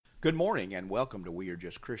Good morning and welcome to We Are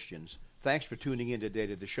Just Christians. Thanks for tuning in today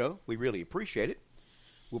to the show. We really appreciate it.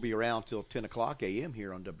 We'll be around till 10 o'clock a.m.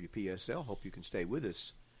 here on WPSL. Hope you can stay with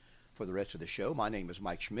us for the rest of the show. My name is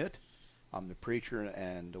Mike Schmidt. I'm the preacher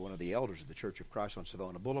and one of the elders of the Church of Christ on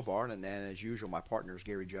Savona Boulevard. And as usual, my partner is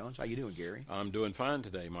Gary Jones. How you doing, Gary? I'm doing fine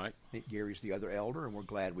today, Mike. Gary's the other elder, and we're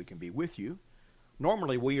glad we can be with you.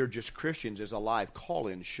 Normally, We Are Just Christians is a live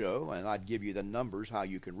call-in show, and I'd give you the numbers, how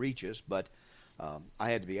you can reach us, but I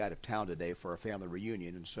had to be out of town today for a family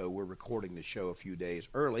reunion, and so we're recording the show a few days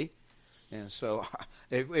early. And so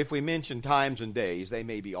if we mention times and days, they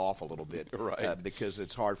may be off a little bit, right? Because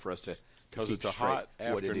it's hard for us to because it's a hot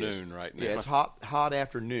afternoon right now. Yeah, it's hot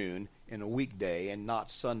afternoon in a weekday and not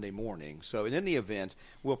Sunday morning. So in any event,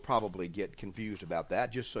 we'll probably get confused about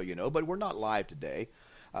that, just so you know. But we're not live today.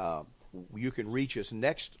 You can reach us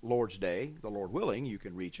next Lord's Day, the Lord willing. You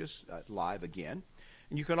can reach us live again.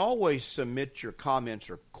 And you can always submit your comments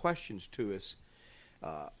or questions to us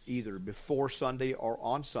either before Sunday or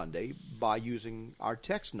on Sunday by using our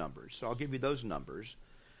text numbers. So I'll give you those numbers.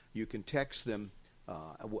 You can text them.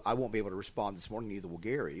 I won't be able to respond this morning, neither will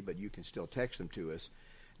Gary, but you can still text them to us.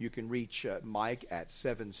 You can reach Mike at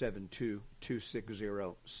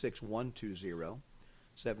 772-260-6120,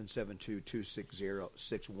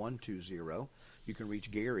 772-260-6120. You can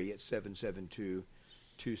reach Gary at 772-260-6220.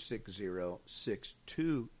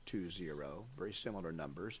 Very similar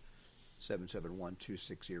numbers,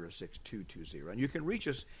 771-260-6220. And you can reach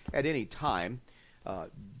us at any time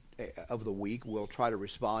of the week. We'll try to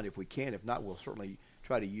respond if we can. If not, we'll certainly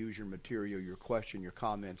try to use your material, your question, your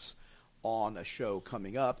comments on a show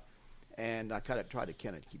coming up. And I try to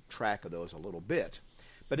keep track of those a little bit.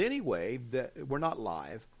 But anyway, we're not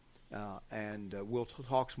live, and we'll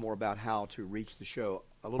talk some more about how to reach the show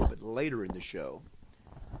a little bit later in the show.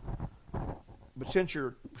 But since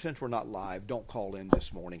we're not live, don't call in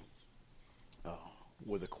this morning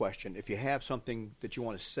with a question. If you have something that you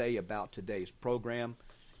want to say about today's program,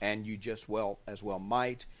 and you just as well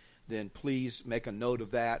might, then please make a note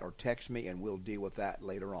of that or text me, and we'll deal with that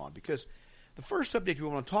later on. Because the first subject we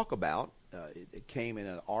want to talk about, it came in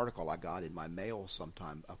an article I got in my mail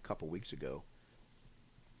sometime a couple weeks ago.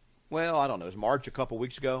 Well, I don't know. It was March a couple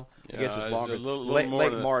weeks ago. Yeah, I guess it's longer. Late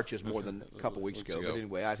March is more than a couple weeks ago. But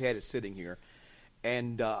anyway, I've had it sitting here.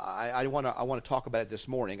 And I want to talk about it this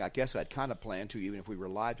morning. I guess I'd kind of planned to, even if we were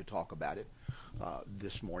live, to talk about it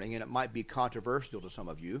this morning. And it might be controversial to some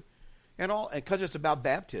of you, because it's about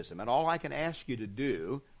baptism. And all I can ask you to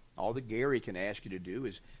do, all that Gary can ask you to do,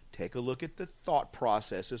 is take a look at the thought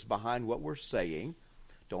processes behind what we're saying.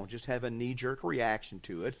 Don't just have a knee-jerk reaction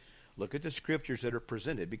to it. Look at the scriptures that are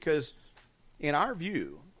presented. Because in our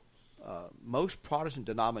view, most Protestant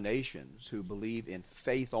denominations who believe in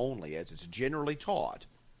faith only, as it's generally taught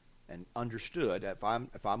and understood, if I'm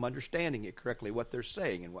understanding it correctly, what they're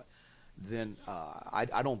saying, then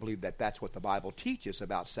I don't believe that that's what the Bible teaches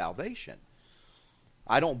about salvation.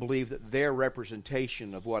 I don't believe that their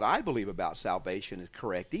representation of what I believe about salvation is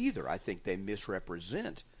correct either. I think they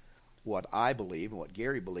misrepresent what I believe and what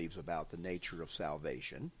Gary believes about the nature of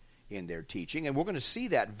salvation in their teaching. And we're going to see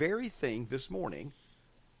that very thing this morning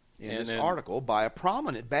in this article by a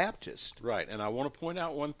prominent Baptist. Right, and I want to point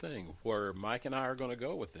out one thing. Where Mike and I are going to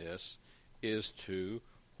go with this is to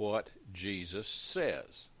what Jesus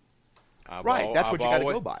says. That's what you got to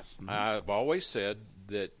go by. Mm-hmm. I've always said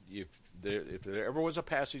that if there ever was a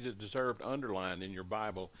passage that deserved underlined in your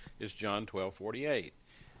Bible, it's John 12:48.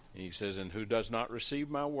 And he says, "And who does not receive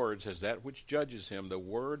my words has that which judges him. The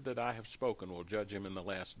word that I have spoken will judge him in the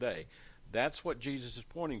last day." That's what Jesus is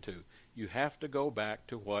pointing to. You have to go back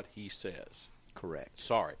to what he says. Correct.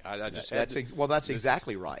 Sorry, I just that's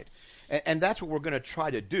exactly right, and that's what we're going to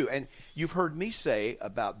try to do. And you've heard me say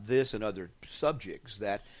about this and other subjects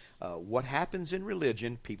that what happens in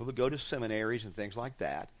religion, people that go to seminaries and things like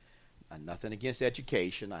that, nothing against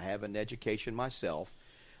education. I have an education myself,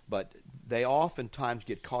 but they oftentimes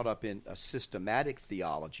get caught up in a systematic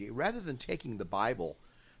theology rather than taking the Bible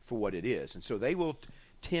for what it is, and so they will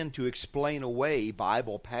tend to explain away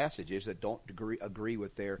Bible passages that don't agree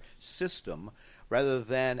with their system rather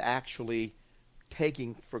than actually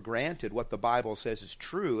taking for granted what the Bible says is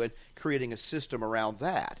true and creating a system around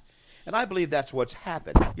that. And I believe that's what's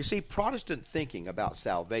happened. You see, Protestant thinking about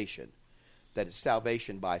salvation, that it's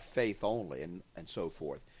salvation by faith only and so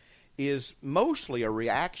forth, is mostly a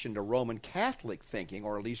reaction to Roman Catholic thinking,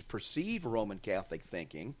 or at least perceived Roman Catholic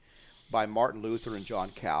thinking, by Martin Luther and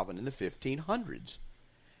John Calvin in the 1500s.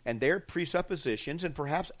 And their presuppositions, and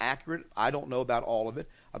perhaps accurate, I don't know about all of it,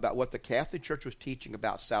 about what the Catholic Church was teaching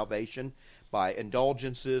about salvation by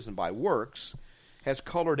indulgences and by works, has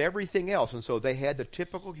colored everything else. And so they had the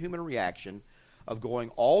typical human reaction of going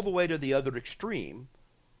all the way to the other extreme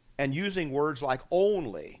and using words like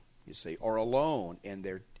only, you see, or alone in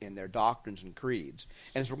their doctrines and creeds.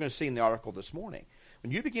 And as we're going to see in the article this morning,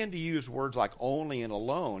 when you begin to use words like only and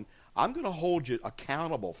alone, I'm going to hold you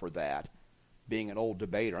accountable for that, being an old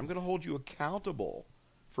debater. I'm going to hold you accountable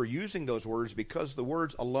for using those words because the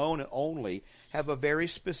words alone and only have a very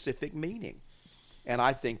specific meaning. And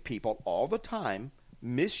I think people all the time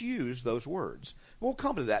misuse those words. We'll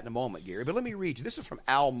come to that in a moment, Gary, but let me read you. This is from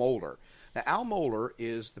Al Mohler. Now, Al Mohler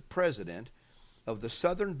is the president of the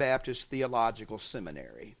Southern Baptist Theological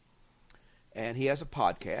Seminary, and he has a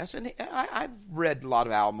podcast. And I've read a lot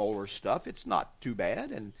of Al Mohler's stuff. It's not too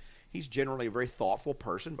bad, and he's generally a very thoughtful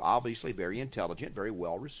person, obviously very intelligent, very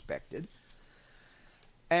well respected.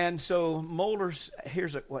 And so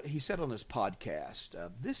here's what he said on his podcast.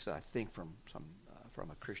 This, I think, from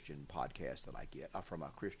a Christian podcast that I get, from a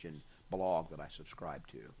Christian blog that I subscribe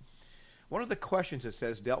to. One of the questions, it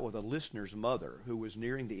says, dealt with a listener's mother who was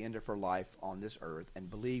nearing the end of her life on this earth and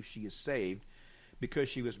believes she is saved because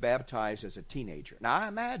she was baptized as a teenager. Now, I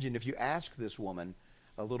imagine if you ask this woman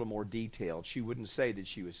a little more detailed, she wouldn't say that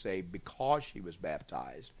she was saved because she was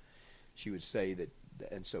baptized. She would say that,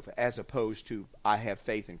 and so as opposed to, I have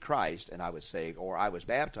faith in Christ and I was saved, or I was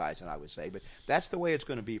baptized and I was saved. But that's the way it's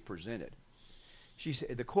going to be presented. She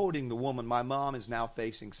said, quoting the woman, "My mom is now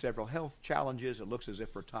facing several health challenges. It looks as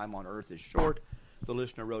if her time on earth is short." The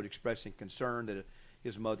listener wrote, expressing concern that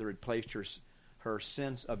his mother had placed her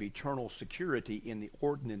sense of eternal security in the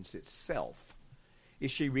ordinance itself.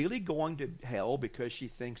 Is she really going to hell because she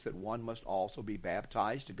thinks that one must also be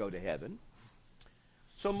baptized to go to heaven?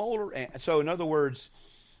 So in other words,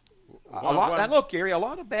 now look, Gary, a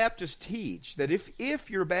lot of Baptists teach that if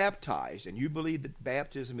you're baptized and you believe that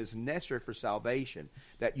baptism is necessary for salvation,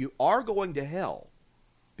 that you are going to hell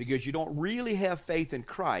because you don't really have faith in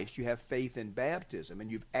Christ, you have faith in baptism, and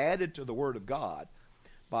you've added to the Word of God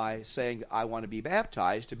by saying, I want to be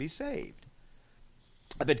baptized to be saved.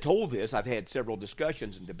 I've been told this. I've had several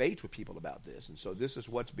discussions and debates with people about this, and so this is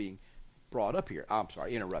what's being brought up here. I'm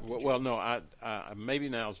sorry, interrupted. Well, no, I maybe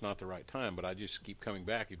now is not the right time, but I just keep coming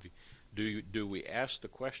back. Do we ask the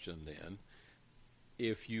question then,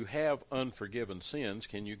 if you have unforgiven sins,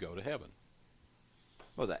 can you go to heaven?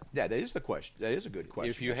 Well, that is the question. That is a good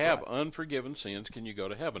question. If you have unforgiven sins, can you go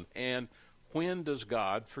to heaven? And when does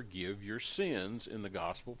God forgive your sins in the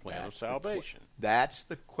gospel plan of salvation? That's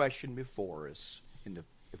the question before us.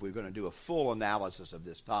 If we're going to do a full analysis of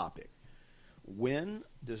this topic, when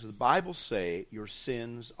does the Bible say your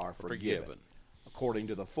sins are forgiven? According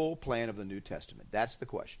to the full plan of the New Testament. That's the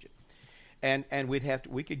question. And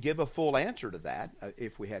we could give a full answer to that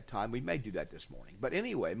if we had time. We may do that this morning. But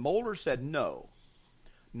anyway, Mohler said no.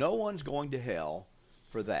 No one's going to hell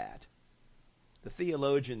for that. The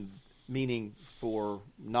theologian, meaning for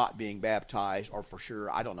not being baptized, or for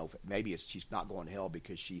sure, I don't know, maybe she's not going to hell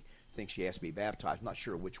because she thinks she has to be baptized. I'm not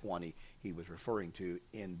sure which one he was referring to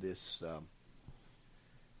in this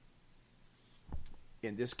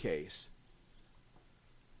case.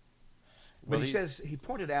 But he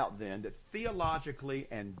pointed out then that theologically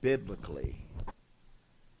and biblically,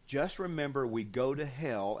 just remember we go to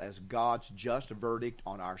hell as God's just verdict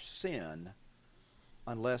on our sin,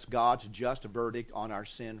 unless God's just verdict on our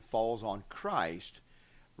sin falls on Christ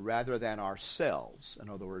rather than ourselves. In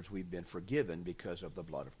other words, we've been forgiven because of the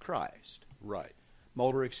blood of Christ. Right.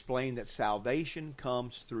 Mohler explained that salvation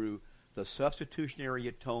comes through the substitutionary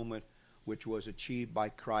atonement which was achieved by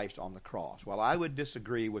Christ on the cross. Well, I would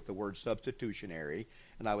disagree with the word substitutionary,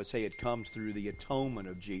 and I would say it comes through the atonement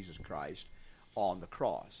of Jesus Christ on the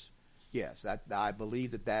cross. Yes, I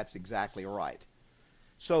believe that that's exactly right.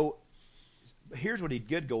 So here's what he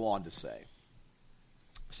did go on to say.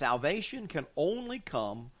 Salvation can only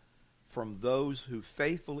come from those who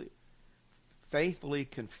faithfully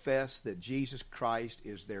confess that Jesus Christ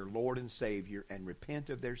is their Lord and Savior and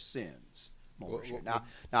repent of their sins. Now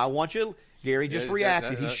I want you, Gary just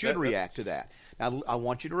reacted. He should react to that. Now, I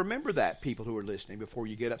want you to remember that, people who are listening, before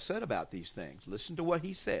you get upset about these things. Listen to what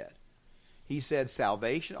he said. He said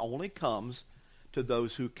salvation only comes to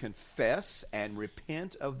those who confess and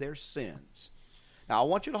repent of their sins. Now, I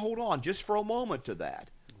want you to hold on just for a moment to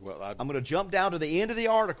that. Well, I'm going to jump down to the end of the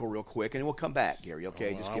article real quick, and then we'll come back, Gary,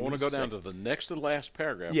 okay? I want to go down to the next to the last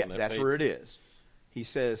paragraph. Yeah, that's where it is. He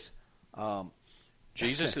says...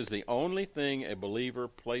 Jesus is the only thing a believer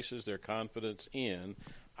places their confidence in.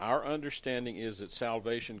 Our understanding is that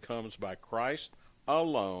salvation comes by Christ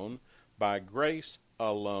alone, by grace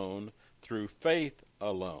alone, through faith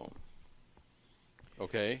alone.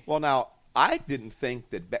 Okay? Well, now, I didn't think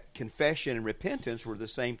that confession and repentance were the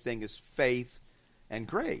same thing as faith and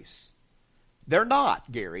grace. They're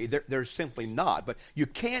not, Gary. They're simply not. But you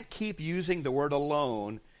can't keep using the word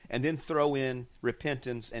alone and then throw in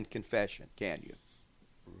repentance and confession, can you?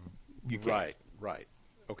 You can't. Right.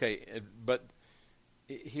 Okay, but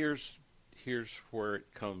here's where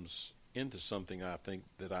it comes into something I think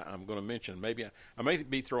that I'm going to mention. Maybe I may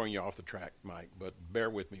be throwing you off the track, Mike, but bear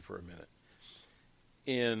with me for a minute.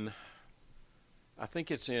 I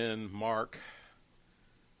think it's in Mark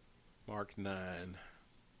 9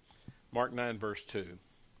 verse 2.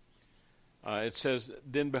 It says,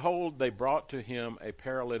 "Then behold, they brought to him a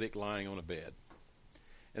paralytic lying on a bed.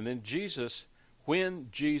 And then when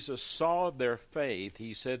Jesus saw their faith,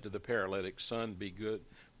 he said to the paralytic, 'Son,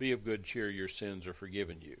 be of good cheer, your sins are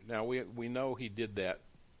forgiven you.'" Now, we know he did that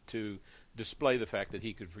to display the fact that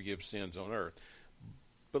he could forgive sins on earth.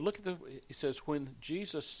 But look at he says, when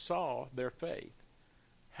Jesus saw their faith.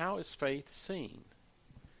 How is faith seen?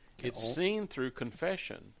 It's seen through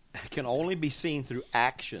confession. It can only be seen through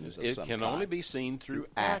actions of some kind. It can only be seen through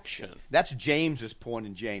action. That's James's point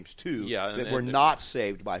in James 2, that we're not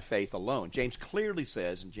saved by faith alone. James clearly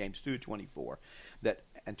says in James 2:24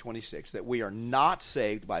 and 26 that we are not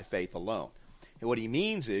saved by faith alone. And what he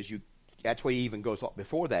means is, that's why he even goes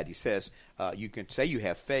before that. He says, you can say you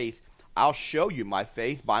have faith. I'll show you my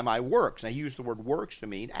faith by my works. Now, he used the word works to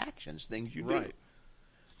mean actions, things you do. Right.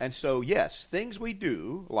 And so, yes, things we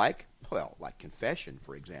do, like confession,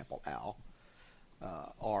 for example, Al,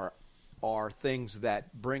 are things that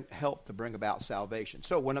help to bring about salvation.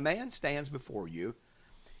 So when a man stands before you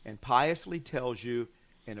and piously tells you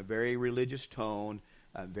in a very religious tone,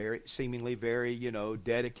 seemingly very,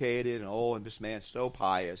 dedicated, and this man's so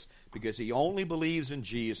pious because he only believes in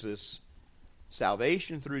Jesus,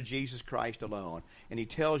 salvation through Jesus Christ alone, and he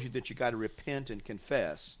tells you that you got to repent and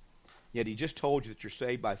confess, yet he just told you that you're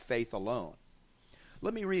saved by faith alone.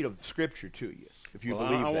 Let me read a scripture to you, if you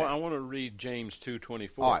believe that. I want to read James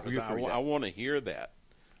 2:24, because I want to hear that.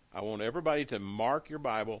 I want everybody to mark your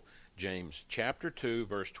Bible, James chapter 2,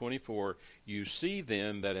 verse 24. "You see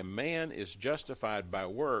then that a man is justified by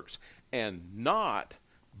works and not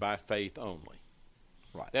by faith only."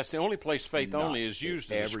 Right. That's the only place faith only is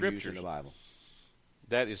used in the Scriptures. Used in the Bible.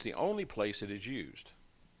 That is the only place it is used.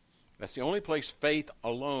 That's the only place faith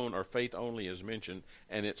alone or faith only is mentioned,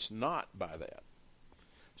 and it's not by that.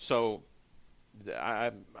 So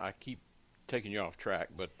I keep taking you off track,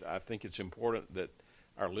 but I think it's important that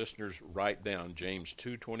our listeners write down James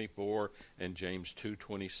 2:24 and James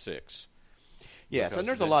 2:26. Yes, and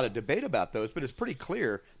there's a lot of debate about those, but it's pretty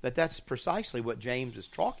clear that that's precisely what James is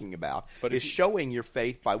talking about, is showing your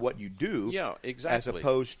faith by what you do, as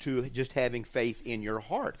opposed to just having faith in your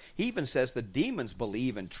heart. He even says the demons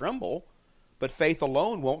believe and tremble, but faith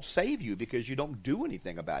alone won't save you because you don't do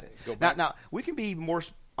anything about it. Now, we can be more...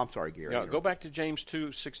 I'm sorry, Gary. Go back to James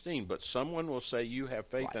 2:16. "But someone will say, 'You have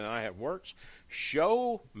faith and I have works.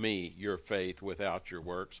 Show me your faith without your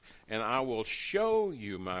works, and I will show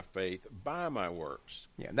you my faith by my works.'"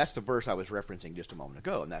 Yeah, and that's the verse I was referencing just a moment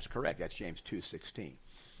ago, and that's correct. That's James 2:16.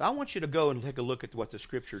 I want you to go and take a look at what the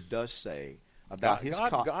Scripture does say about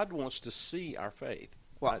God wants to see our faith.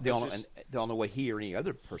 Well, the only way he or any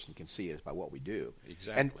other person can see it is by what we do.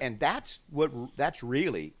 Exactly. And that's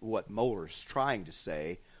really what Mohler's trying to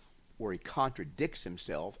say, where he contradicts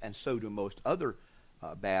himself, and so do most other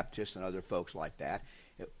Baptists and other folks like that,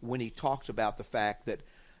 when he talks about the fact that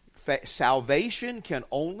salvation can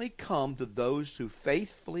only come to those who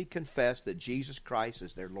faithfully confess that Jesus Christ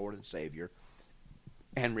is their Lord and Savior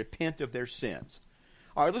and repent of their sins.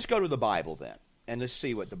 All right, let's go to the Bible then. And let's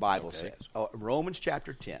see what the Bible says. Romans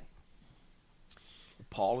chapter 10.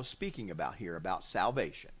 Paul is speaking about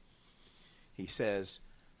salvation. He says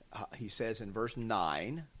in verse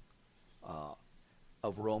 9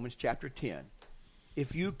 of Romans chapter 10,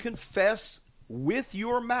 "If you confess with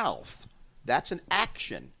your mouth," that's an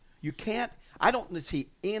action. I don't see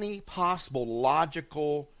any possible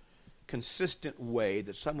logical, consistent way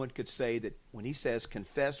that someone could say that when he says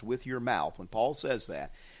confess with your mouth, when Paul says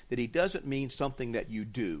that he doesn't mean something that you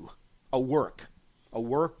do, a work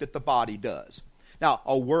that the body does. Now,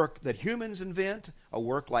 a work that humans invent, a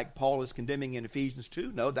work like Paul is condemning in Ephesians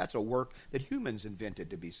 2, no, that's a work that humans invented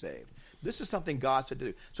to be saved. This is something God said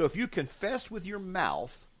to do. So if you confess with your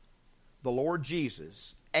mouth the Lord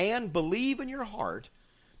Jesus and believe in your heart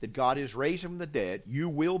that God has raised him from the dead, you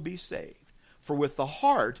will be saved. For with the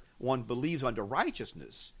heart one believes unto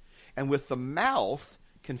righteousness, and with the mouth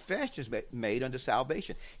confession is made unto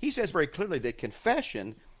salvation. He says very clearly that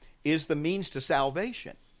confession is the means to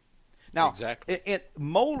salvation. Now, exactly.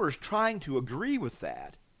 Mohler's trying to agree with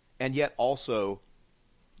that and yet also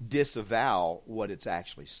disavow what it's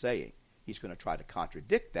actually saying. He's going to try to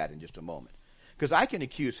contradict that in just a moment. Because I can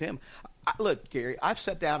accuse him. Look, Gary, I've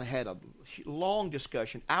sat down and had a long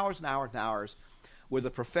discussion, hours and hours and hours, with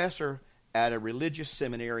a professor at a religious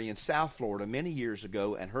seminary in South Florida many years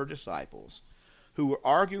ago and her disciples, who were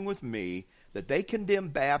arguing with me that they condemn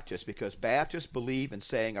Baptists because Baptists believe in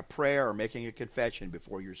saying a prayer or making a confession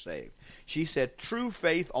before you're saved. She said true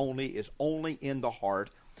faith only is only in the heart.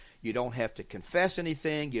 You don't have to confess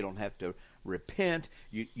anything. You don't have to repent.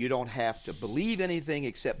 You don't have to believe anything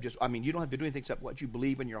except you don't have to do anything except what you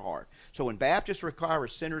believe in your heart. So when Baptists require a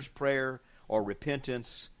sinner's prayer or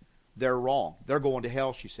repentance, they're wrong. They're going to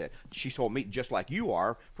hell, she said. She told me, just like you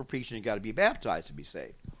are, for preaching you got to be baptized to be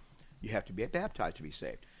saved. You have to be baptized to be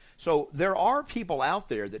saved. So there are people out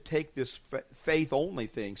there that take this faith-only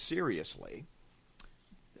thing seriously,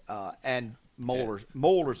 and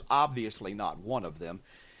Mohler's obviously not one of them.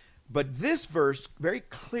 But this verse very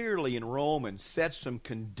clearly in Romans sets some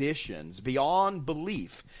conditions beyond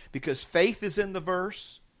belief, because faith is in the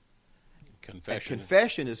verse,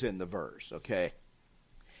 confession is in the verse, okay?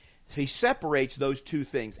 He separates those two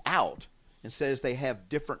things out and says they have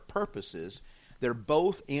different purposes. They're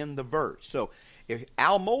both in the verse. So if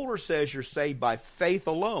Al Mohler says you're saved by faith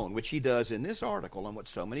alone, which he does in this article and what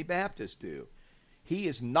so many Baptists do, he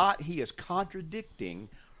is contradicting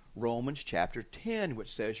Romans chapter 10,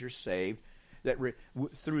 which says you're saved, that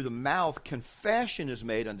through the mouth confession is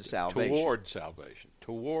made unto salvation. Toward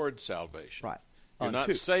salvation. Right. You're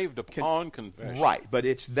not saved upon confession. Right, but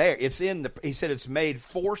it's there. It's in the. He said it's made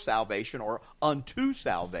for salvation or unto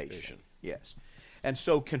salvation. Yes, and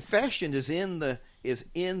so confession is in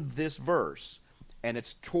this verse, and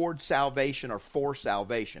it's toward salvation or for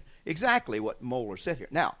salvation. Exactly what Mohler said here.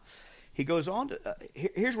 Now, he goes on to.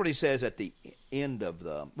 Here's what he says at the end of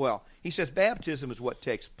the. Well, he says baptism is what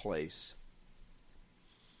takes place.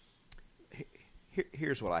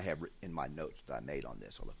 Here's what I have in my notes that I made on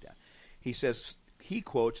this. I looked at. He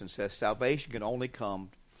quotes and says, salvation can only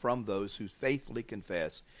come from those who faithfully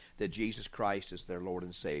confess that Jesus Christ is their Lord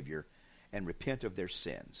and Savior and repent of their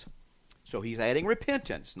sins. So he's adding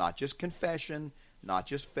repentance, not just confession, not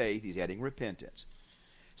just faith. He's adding repentance.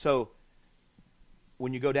 So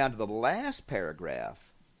when you go down to the last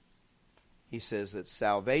paragraph, he says that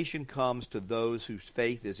salvation comes to those whose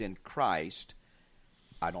faith is in Christ.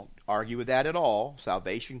 I don't argue with that at all.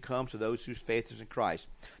 Salvation comes to those whose faith is in Christ,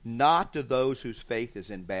 not to those whose faith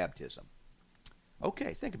is in baptism.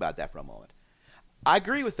 Okay, think about that for a moment. I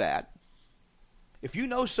agree with that. If you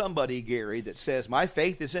know somebody, Gary, that says, my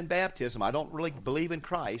faith is in baptism, I don't really believe in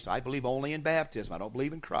Christ, I believe only in baptism, I don't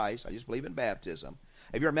believe in Christ, I just believe in baptism.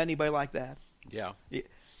 Have you ever met anybody like that? Yeah.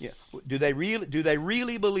 Yeah. Do they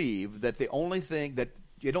really believe that the only thing that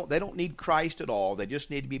they don't need Christ at all. They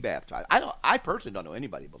just need to be baptized. I personally don't know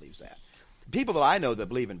anybody who believes that. People that I know that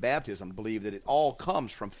believe in baptism believe that it all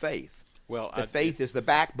comes from faith. Well, faith is the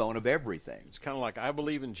backbone of everything. It's kind of like I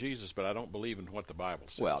believe in Jesus, but I don't believe in what the Bible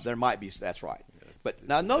says. Well, there might be. That's right. But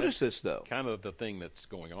now notice this though. Kind of the thing that's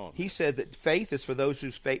going on. He said that faith is for those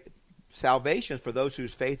whose faith, salvation is for those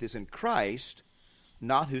whose faith is in Christ,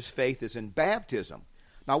 not whose faith is in baptism.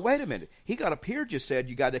 Now wait a minute. He got up here just said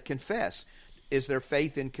you got to confess. Is there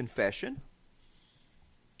faith in confession?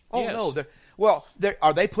 Oh, yes. No. Well,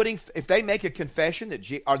 are they putting, if they make a confession,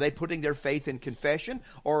 are they putting their faith in confession,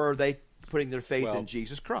 or are they putting their faith in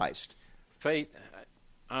Jesus Christ? Faith,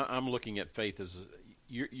 I'm looking at faith as,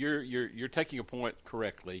 you're taking a point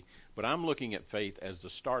correctly, but I'm looking at faith as the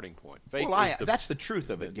starting point. Faith that's the truth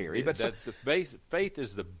of it, Gary. But faith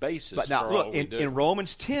is the basis. But now, for look, all we do. In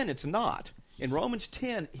Romans 10, it's not. In Romans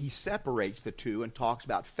 10, he separates the two and talks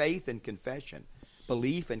about faith and confession,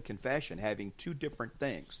 belief and confession having two different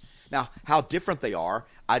things. Now, how different they are,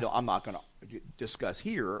 I'm not going to discuss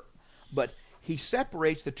here, but he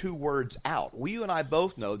separates the two words out. You and I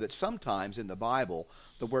both know that sometimes in the Bible,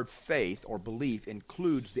 the word faith or belief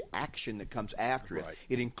includes the action that comes after it. Right.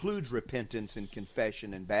 It includes repentance and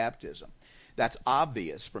confession and baptism. That's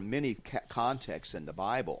obvious from many contexts in the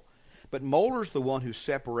Bible. But Mohler's the one who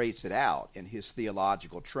separates it out in his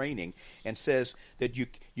theological training and says that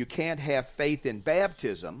you can't have faith in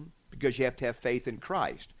baptism because you have to have faith in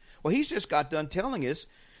Christ. Well, he's just got done telling us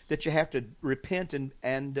that you have to repent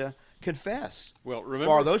and confess. Well,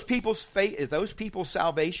 remember, are those people's faith? Is those people's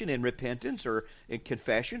salvation in repentance or in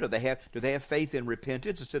confession? Or do they have faith in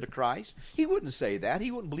repentance instead of Christ? He wouldn't say that.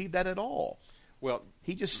 He wouldn't believe that at all. Well,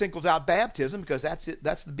 he just singles out baptism because that's it.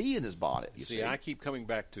 That's the bee in his bonnet. You see, I keep coming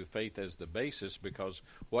back to faith as the basis because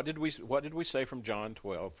what did we say from John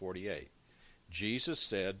 12:48? Jesus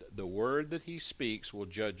said, "The word that he speaks will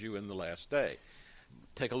judge you in the last day."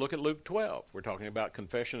 Take a look at Luke 12. We're talking about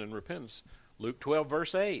confession and repentance. Luke 12,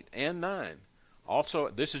 verse 8 and 9. Also,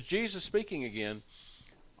 this is Jesus speaking again.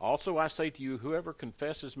 Also I say to you, whoever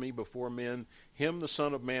confesses me before men, him the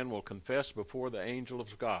Son of Man will confess before the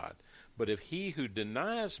angels of God. But if he who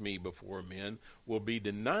denies me before men will be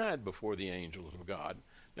denied before the angels of God.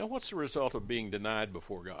 Now, what's the result of being denied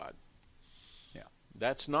before God? Yeah,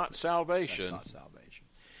 that's not salvation. That's not salvation.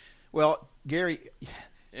 Well, Gary,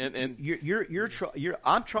 and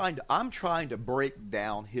I'm trying to break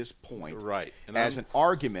down his point, right, and as an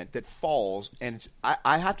argument that falls. And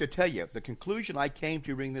I have to tell you, the conclusion I came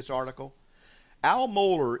to reading this article, Al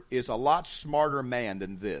Mohler is a lot smarter man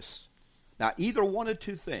than this. Now, either one of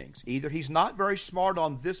two things: either he's not very smart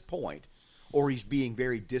on this point, or he's being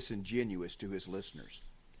very disingenuous to his listeners.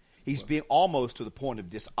 He's being almost to the point of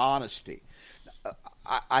dishonesty.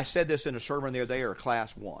 I said this in a sermon the other day, or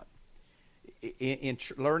class 1. In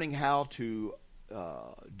learning how to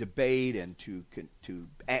debate and to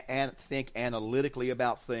think analytically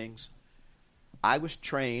about things, I was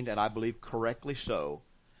trained, and I believe correctly so,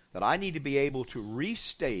 that I need to be able to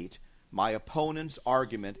restate my opponent's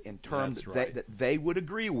argument in terms that they would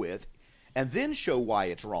agree with, and then show why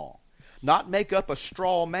it's wrong. Not make up a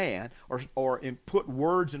straw man or put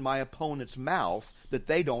words in my opponent's mouth that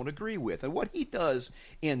they don't agree with. And what he does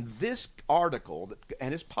in this article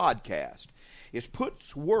and his podcast is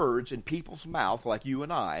puts words in people's mouth, like you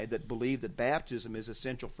and I, that believe that baptism is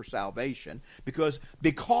essential for salvation because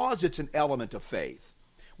it's an element of faith.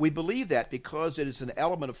 We believe that because it is an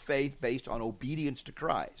element of faith based on obedience to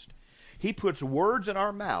Christ. He puts words in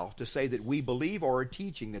our mouth to say that we believe or are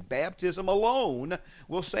teaching that baptism alone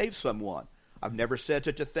will save someone. I've never said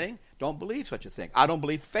such a thing. Don't believe such a thing. I don't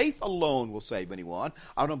believe faith alone will save anyone.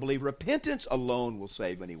 I don't believe repentance alone will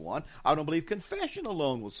save anyone. I don't believe confession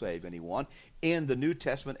alone will save anyone in the New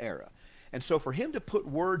Testament era. And so for him to put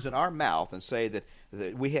words in our mouth and say that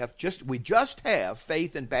we just have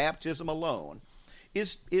faith in baptism alone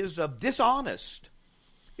is dishonest.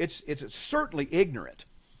 It's certainly ignorant.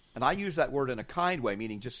 And I use that word in a kind way,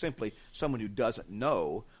 meaning just simply someone who doesn't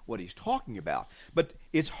know what he's talking about. But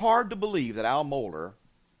it's hard to believe that Al Mohler,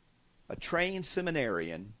 a trained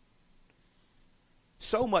seminarian,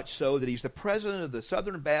 so much so that he's the president of the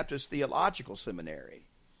Southern Baptist Theological Seminary,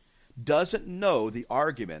 doesn't know the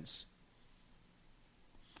arguments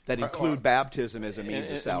that include baptism as a means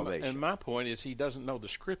of salvation. And my point is he doesn't know the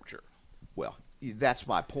Scripture. Well, that's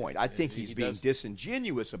my point. I think he's being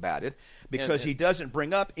disingenuous about it because he doesn't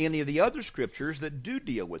bring up any of the other scriptures that do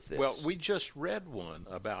deal with this. Well, we just read one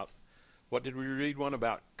about, what did we read one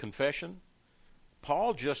about? Confession?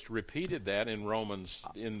 Paul just repeated that in Romans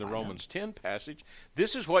 10 passage.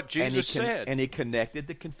 This is what Jesus said. And he connected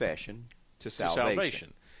the confession to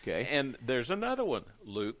salvation. Okay. And there's another one,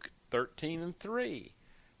 Luke 13:3.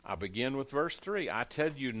 I begin with verse 3. I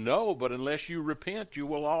tell you no, but unless you repent, you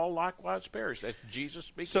will all likewise perish. That's Jesus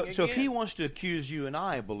speaking again. So if he wants to accuse you and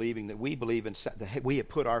I of believing that we believe we have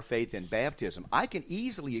put our faith in baptism, I can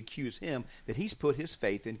easily accuse him that he's put his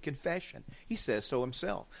faith in confession. He says so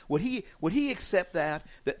himself. Would he accept that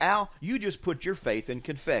Al, you just put your faith in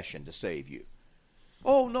confession to save you?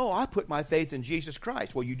 Oh no, I put my faith in Jesus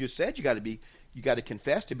Christ. Well, you just said you got to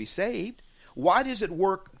confess to be saved. Why does it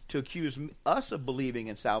work to accuse us of believing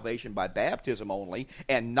in salvation by baptism only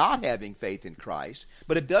and not having faith in Christ,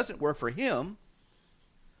 but it doesn't work for him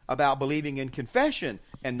about believing in confession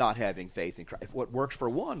and not having faith in Christ? What works for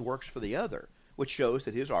one works for the other, which shows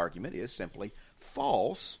that his argument is simply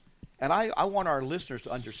false. And I want our listeners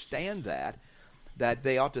to understand that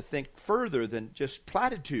they ought to think further than just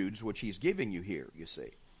platitudes, which he's giving you here, you see.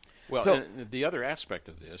 Well, and the other aspect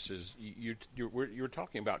of this is you're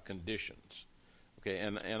talking about conditions, okay?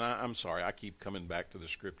 And I'm sorry, I keep coming back to the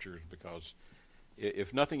Scriptures because,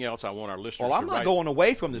 if nothing else, I want our listeners. Well, I'm not going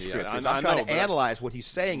away from the Scriptures. I'm trying to analyze what he's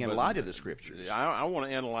saying in light of the Scriptures. I want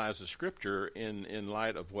to analyze the Scripture in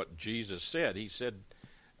light of what Jesus said. He said,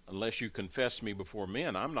 "Unless you confess me before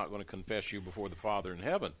men, I'm not going to confess you before the Father in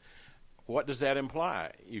heaven." What does that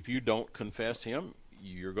imply? If you don't confess him,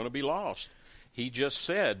 you're going to be lost. He just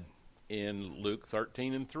said in Luke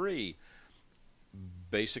 13:3,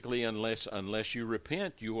 basically, unless you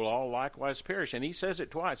repent, you will all likewise perish. And he says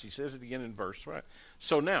it twice. He says it again in verse 5.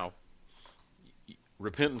 So now,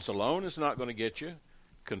 repentance alone is not going to get you.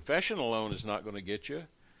 Confession alone is not going to get you.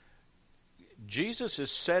 Jesus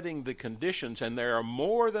is setting the conditions, and there are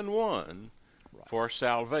more than one for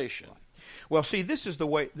salvation. Right. Well, see, this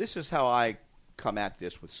is how I come at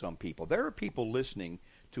this with some people. There are people listening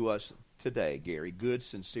to us today, Gary, good,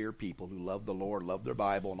 sincere people who love the Lord, love their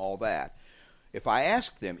Bible and all that. If I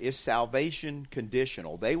ask them, is salvation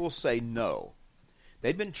conditional, they will say no.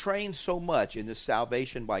 They'd been trained so much in this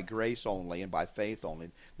salvation by grace only and by faith only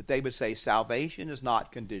that they would say salvation is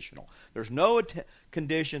not conditional. There's no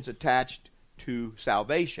conditions attached to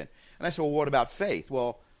salvation. And I said, well, what about faith?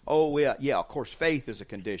 Well, yeah, of course, faith is a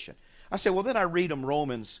condition. I said, well, then I read them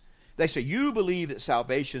Romans. They say, you believe that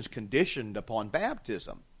salvation is conditioned upon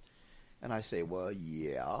baptism. And I say, well,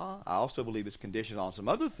 yeah, I also believe it's conditioned on some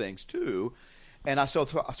other things too. And so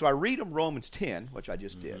I read them Romans 10, which I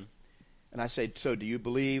just did. And I say, so do you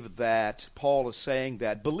believe that Paul is saying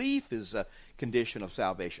that belief is a condition of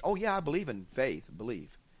salvation? Oh, yeah, I believe in faith,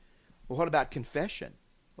 belief. Well, what about confession?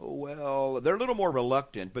 Oh, well, they're a little more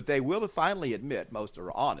reluctant, but they will finally admit, most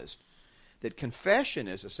are honest, that confession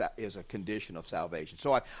is a condition of salvation.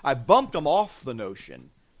 So I bumped them off the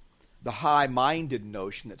notion, the high-minded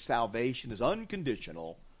notion that salvation is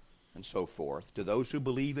unconditional and so forth, to those who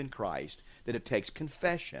believe in Christ, that it takes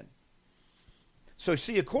confession. So,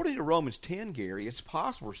 see, according to Romans 10, Gary, it's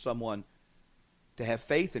possible for someone to have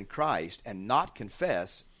faith in Christ and not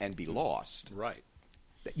confess and be lost. Right.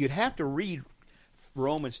 You'd have to read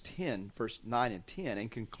Romans 10, verse 9 and 10, and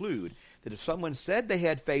conclude that if someone said they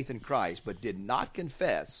had faith in Christ but did not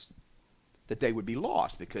confess, that they would be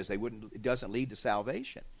lost because it doesn't lead to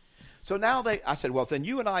salvation. So now I said, well, then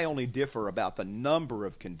you and I only differ about the number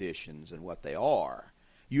of conditions and what they are.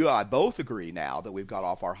 You and I both agree now that we've got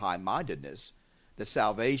off our high-mindedness, that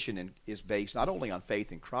salvation is based not only on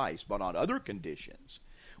faith in Christ, but on other conditions.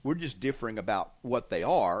 We're just differing about what they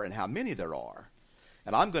are and how many there are.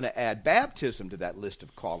 And I'm going to add baptism to that list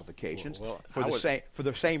of qualifications for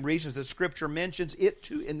the same reasons that Scripture mentions it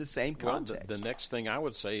too in the same context. The next thing I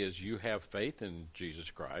would say is you have faith in Jesus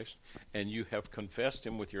Christ, and you have confessed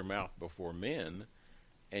Him with your mouth before men,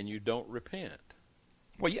 and you don't repent.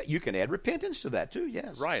 Well, yeah, you can add repentance to that too,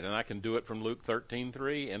 yes. Right, and I can do it from Luke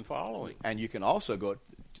 13:3 and following. And you can also go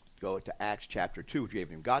to Acts chapter 2, which we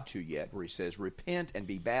haven't even got to yet, where he says, repent and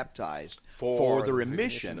be baptized for the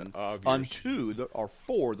remission of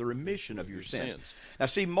the remission of your sins. Now,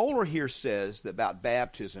 see, Moeller here says that about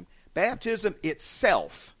baptism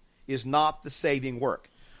itself is not the saving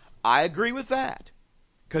work. I agree with that,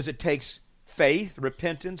 because it takes faith,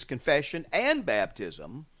 repentance, confession, and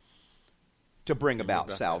baptism to bring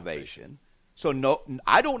about salvation. So no,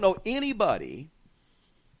 I don't know anybody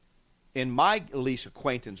in my at least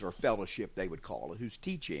acquaintance or fellowship, they would call it, who's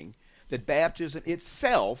teaching that baptism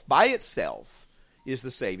itself, by itself, is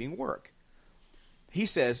the saving work. He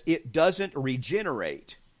says it doesn't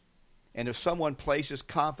regenerate. And if someone places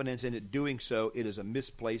confidence in it doing so, it is a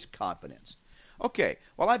misplaced confidence. Okay,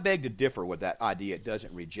 well, I beg to differ with that idea it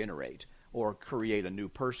doesn't regenerate or create a new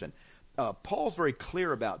person. Paul's very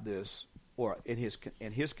clear about this, or in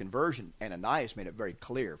his conversion, Ananias made it very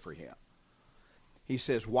clear for him. He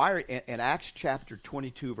says, "Why?" In Acts chapter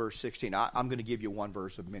 22, verse 16, I'm going to give you one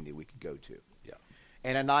verse of many we could go to. Yeah.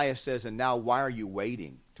 Ananias says, "And now why are you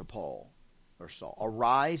waiting?" to Paul or Saul.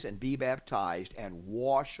 "Arise and be baptized and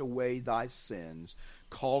wash away thy sins,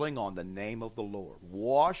 calling on the name of the Lord."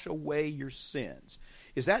 Wash away your sins.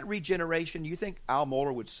 Is that regeneration? You think Al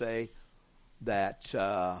Mohler would say that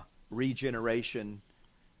regeneration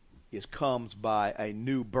comes by a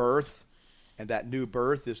new birth, and that new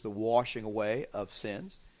birth is the washing away of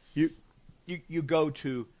sins? You go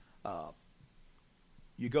to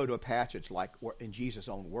a passage like in Jesus'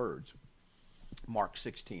 own words, Mark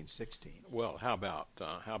 16:16. Well, how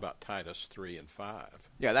about Titus 3 and 5?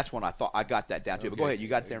 Yeah, that's one I thought I got that down to. Okay. But go ahead, you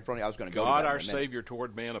got it there in front of you. I was going to go to that. God, our Savior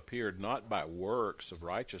toward man, appeared not by works of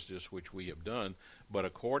righteousness which we have done, but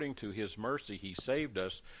according to His mercy He saved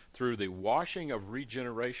us through the washing of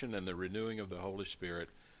regeneration and the renewing of the Holy Spirit,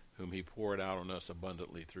 whom He poured out on us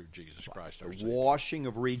abundantly through Jesus Christ our Savior. Washing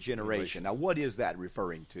of regeneration. Now, what is that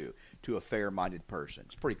referring to? To a fair-minded person.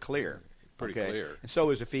 It's pretty clear. Pretty clear. And so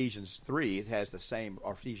is Ephesians 3. It has the same,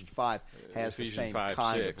 or Ephesians 5 has the same 5,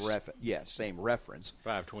 kind 6. of reference. Yes, same reference.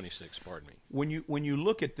 5:26. Pardon me. When you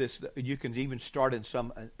look at this, you can even start in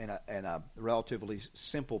a relatively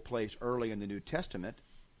simple place early in the New Testament,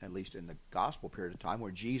 at least in the gospel period of time,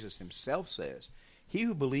 where Jesus Himself says, "He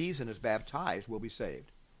who believes and is baptized will be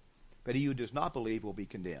saved, but he who does not believe will be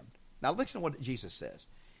condemned." Now listen to what Jesus says: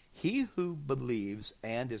 "He who believes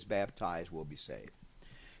and is baptized will be saved."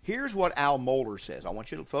 Here's what Al Mohler says.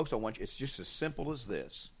 It's just as simple as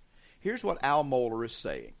this. Here's what Al Mohler is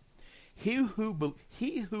saying. He who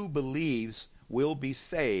believes will be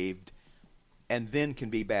saved and then can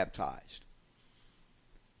be baptized.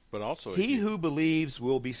 But also, he who believes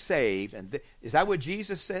will be saved. Is that what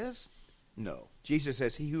Jesus says? No. Jesus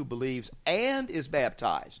says he who believes and is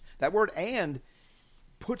baptized. That word "and"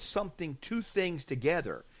 puts two things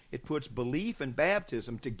together. It puts belief and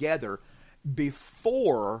baptism together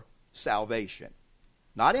before salvation.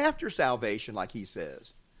 Not after salvation like he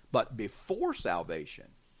says, but before salvation.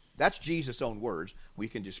 That's Jesus' own words. We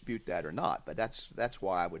can dispute that or not, but that's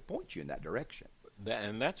why I would point you in that direction.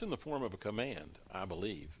 And that's in the form of a command, I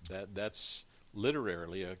believe. That's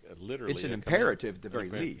literally it's an imperative at the very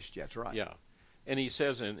least. That's right. Yeah, and he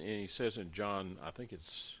says in John, I think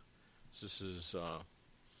this is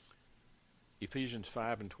Ephesians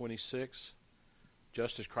 5:26.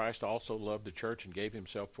 Just as Christ also loved the church and gave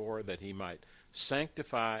himself for her, that he might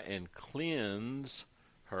sanctify and cleanse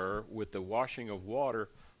her with the washing of water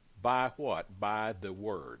by what? By the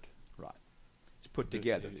word. Right. It's put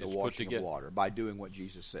together, the washing of water, by doing what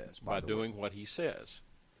Jesus says. By doing what he says.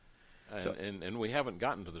 And we haven't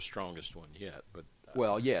gotten to the strongest one yet. But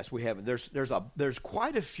well, yes, we haven't. There's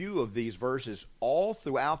quite a few of these verses all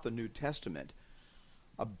throughout the New Testament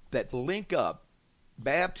that link up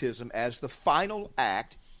baptism as the final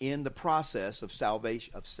act in the process of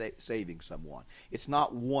salvation, of saving someone. It's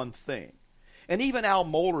not one thing. And even Al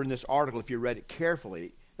Mohler in this article, if you read it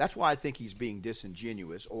carefully, that's why I think he's being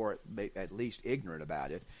disingenuous or at least ignorant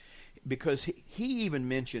about it, because he even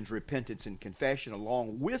mentions repentance and confession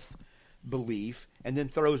along with belief and then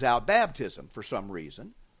throws out baptism for some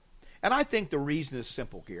reason. And I think the reason is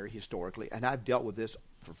simple here historically, and I've dealt with this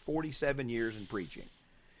for 47 years in preaching,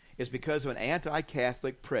 is because of an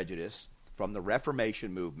anti-Catholic prejudice from the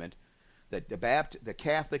Reformation movement that the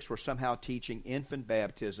Catholics were somehow teaching infant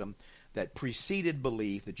baptism that preceded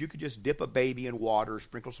belief, that you could just dip a baby in water,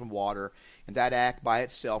 sprinkle some water, and that act by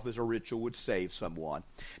itself as a ritual would save someone.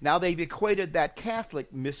 Now they've equated that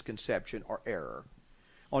Catholic misconception or error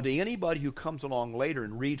onto anybody who comes along later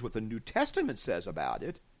and reads what the New Testament says about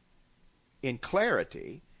it in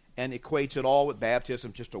clarity and equates it all with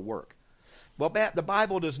baptism, just a work. Well, the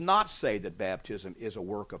Bible does not say that baptism is a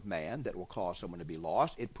work of man that will cause someone to be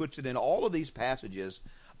lost. It puts it in all of these passages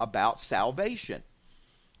about salvation.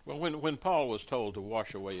 Well, when Paul was told to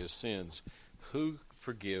wash away his sins, who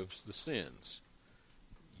forgives the sins?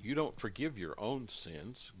 You don't forgive your own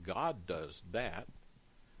sins. God does that.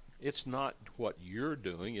 It's not what you're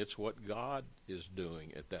doing. It's what God is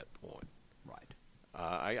doing at that point. Right.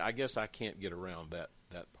 I guess I can't get around that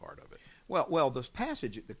part of it. Well, this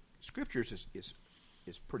passage, the Scriptures is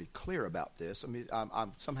pretty clear about this. I mean,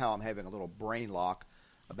 I'm having a little brain lock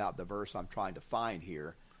about the verse I'm trying to find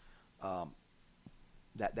here.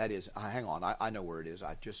 That is, hang on, I know where it is.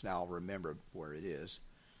 I just now remember where it is.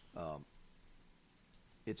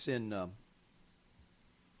 It's in,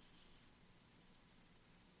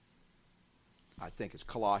 I think it's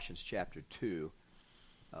Colossians chapter 2.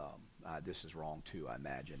 This is wrong too, I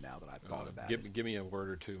imagine, now that I've thought about it. Give me a word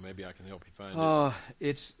or two. Maybe I can help you find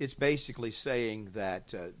it. It's basically saying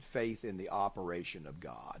that faith in the operation of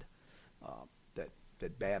God,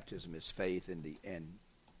 that baptism is faith in the end.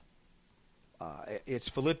 It's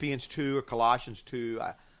Philippians 2 or Colossians 2.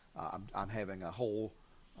 I'm having a whole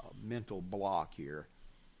mental block here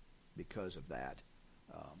because of that.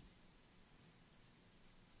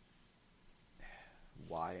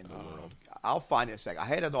 Why in the world? I'll find it in a second. I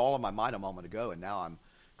had it all in my mind a moment ago, and now I'm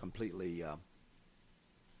completely...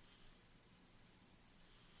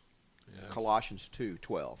 Colossians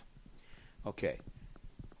 2:12. Okay.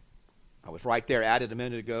 I was right there at it a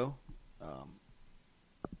minute ago.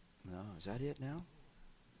 No, is that it now?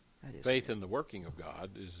 That is faith in the working of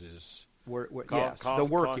God is yes, the word working.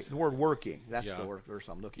 That's the word verse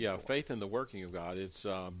I'm looking for. Yeah, faith in the working of God. It's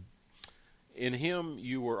in him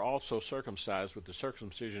you were also circumcised with the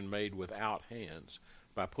circumcision made without hands,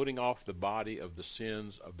 by putting off the body of the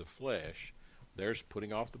sins of the flesh. There's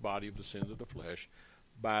putting off the body of the sins of the flesh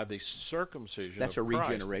by the circumcision That's of Christ. Christ.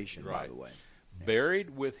 That's a regeneration, right. By the way. Yeah.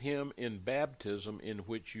 Buried with him in baptism, in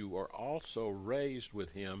which you are also raised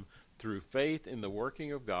with him through faith in the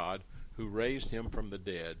working of God, who raised him from the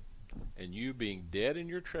dead. And you, being dead in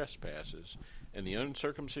your trespasses and the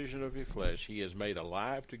uncircumcision of your flesh, he has made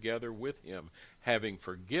alive together with him, having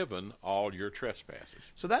forgiven all your trespasses.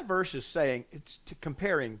 So that verse is saying, it's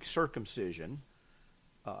comparing circumcision,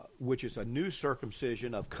 which is a new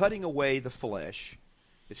circumcision of cutting away the flesh.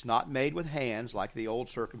 It's not made with hands like the old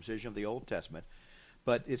circumcision of the Old Testament,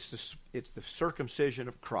 but it's the circumcision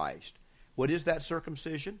of Christ. What is that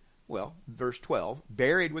circumcision? Well, verse 12,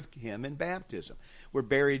 buried with him in baptism. We're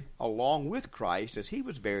buried along with Christ as he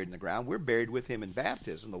was buried in the ground. We're buried with him in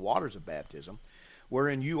baptism, the waters of baptism,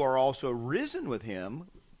 wherein you are also risen with him,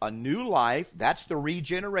 a new life. That's the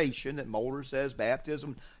regeneration that Mohler says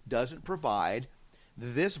baptism doesn't provide.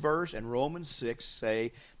 This verse and Romans 6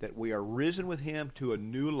 say that we are risen with him to a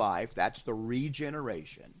new life. That's the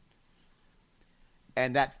regeneration.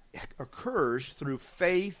 And that occurs through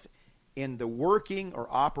faith in the working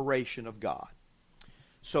or operation of God.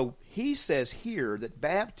 So he says here that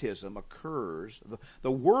baptism occurs,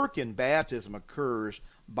 the work in baptism occurs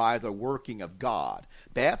by the working of God.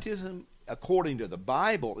 Baptism, according to the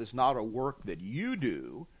Bible, is not a work that you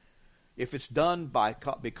do. If it's done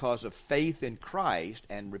because of faith in Christ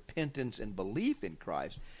and repentance and belief in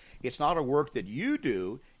Christ, it's not a work that you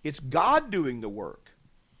do. It's God doing the work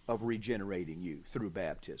of regenerating you through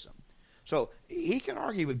baptism. So he can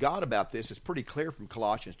argue with God about this. It's pretty clear from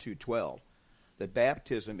Colossians 2:12 that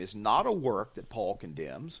baptism is not a work that Paul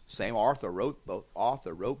condemns. Same author wrote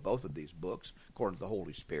both of these books according to the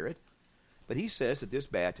Holy Spirit. But he says that this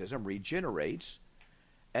baptism regenerates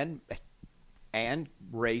and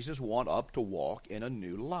raises one up to walk in a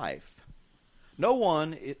new life. No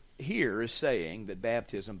one here is saying that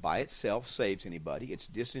baptism by itself saves anybody. It's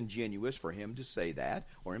disingenuous for him to say that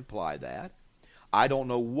or imply that. I don't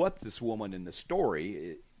know what this woman in the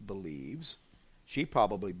story believes. She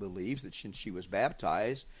probably believes that since she was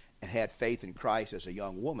baptized and had faith in Christ as a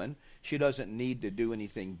young woman, she doesn't need to do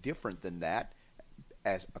anything different than that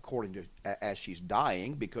as she's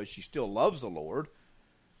dying, because she still loves the Lord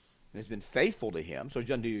and has been faithful to him, so she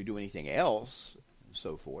doesn't need to do anything else, and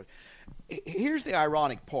so forth. Here's the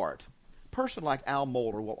ironic part. A person like Al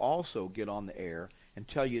Mohler will also get on the air and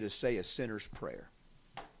tell you to say a sinner's prayer.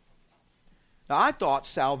 Now, I thought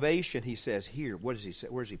salvation, he says here, what does he say?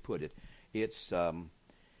 Where does he put it?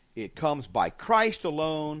 It comes by Christ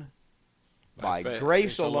alone, by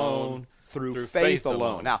grace alone, through faith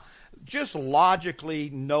alone. Now, just logically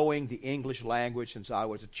knowing the English language since I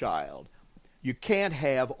was a child, you can't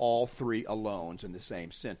have all three alones in the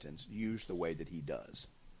same sentence used the way that he does,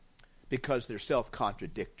 because they're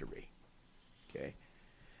self-contradictory. Okay?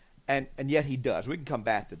 And yet he does. We can come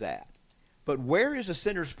back to that. But where is a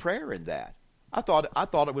sinner's prayer in that? I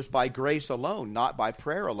thought it was by grace alone, not by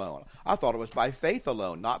prayer alone. I thought it was by faith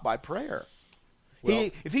alone, not by prayer. Well,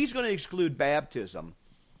 if he's going to exclude baptism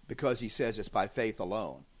because he says it's by faith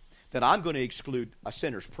alone, then I'm going to exclude a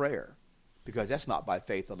sinner's prayer, because that's not by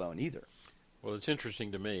faith alone either. Well, it's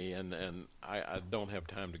interesting to me, and I don't have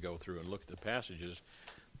time to go through and look at the passages,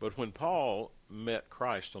 but when Paul met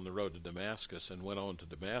Christ on the road to Damascus and went on to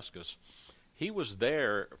Damascus, he was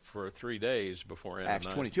there for 3 days before Ananias.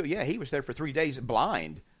 Acts 22, yeah, he was there for 3 days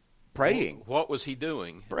blind, praying. What was he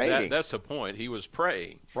doing? Praying. That's the point. He was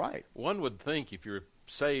praying. Right. One would think if you're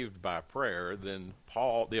saved by prayer, then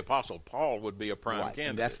the Apostle Paul would be a prime candidate.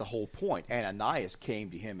 And that's the whole point. Ananias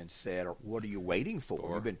came to him and said, what are you waiting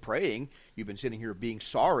for? You've been praying. You've been sitting here being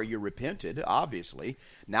sorry. You repented, obviously.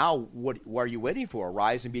 Now, what are you waiting for?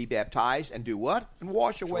 Arise and be baptized and do what? And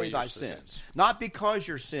wash away thy sins. Not because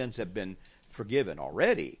your sins have been forgiven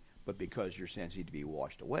already, but because your sins need to be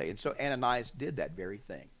washed away. And so Ananias did that very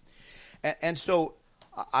thing. And so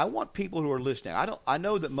I want people who are listening. I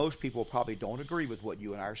know that most people probably don't agree with what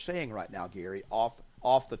you and I are saying right now, Gary,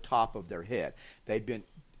 off the top of their head. They've been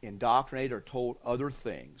indoctrinated or told other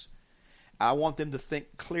things. I want them to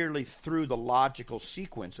think clearly through the logical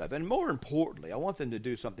sequence of it. And more importantly, I want them to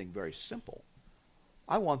do something very simple.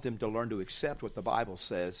 I want them to learn to accept what the Bible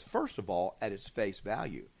says, first of all, at its face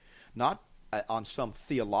value, not on some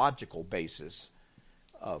theological basis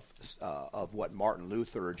of what Martin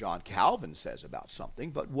Luther or John Calvin says about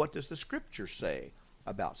something, but what does the Scripture say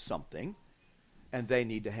about something? And they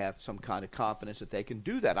need to have some kind of confidence that they can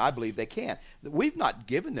do that. I believe they can. We've not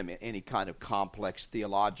given them any kind of complex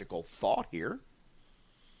theological thought here.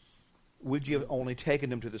 We've only taken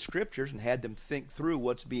them to the Scriptures and had them think through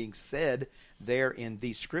what's being said there in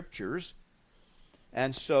these Scriptures.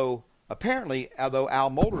 And so apparently, although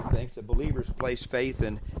Al Mohler thinks that believers place faith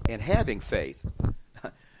in having faith,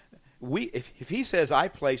 if he says I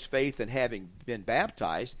place faith in having been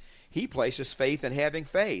baptized, he places faith in having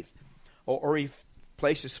faith, or he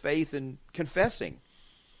places faith in confessing,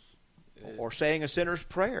 or saying a sinner's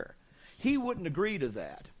prayer. He wouldn't agree to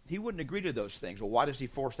that. He wouldn't agree to those things. Well, why does he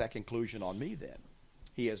force that conclusion on me then?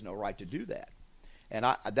 He has no right to do that. And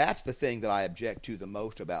that's the thing that I object to the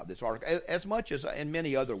most about this article. As much as in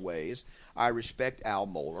many other ways, I respect Al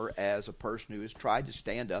Mohler as a person who has tried to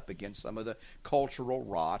stand up against some of the cultural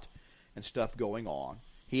rot and stuff going on.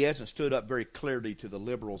 He hasn't stood up very clearly to the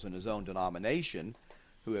liberals in his own denomination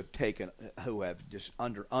who have just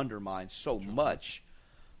undermined so much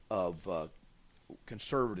of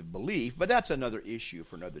conservative belief. But that's another issue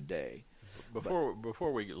for another day.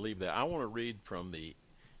 Before we leave that, I want to read from the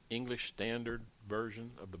English Standard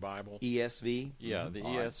Version of the Bible. ESV? Yeah, the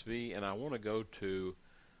ESV. And I want to go to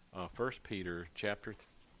 1 Peter chapter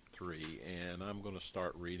 3, and I'm going to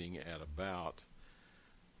start reading at about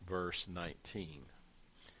verse 19.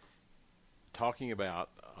 talking about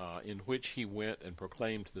in which he went and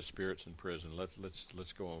proclaimed to the spirits in prison.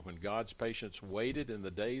 Let's go on. When God's patience waited in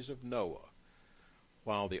the days of Noah,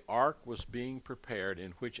 while the ark was being prepared,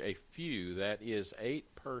 in which a few, that is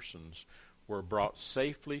 8 persons, were brought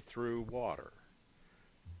safely through water.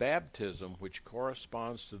 Baptism, which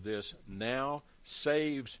corresponds to this, now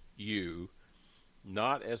saves you,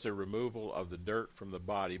 not as a removal of the dirt from the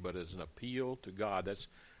body, but as an appeal to God. That's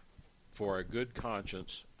for a good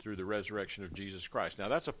conscience through the resurrection of Jesus Christ. Now,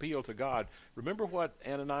 that's appeal to God. Remember what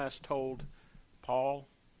Ananias told Paul?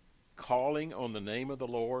 Calling on the name of the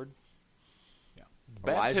Lord.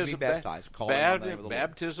 Arise, be baptized. Calling on the name of the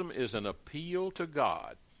baptism Lord. Is an appeal to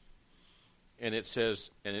God, and it says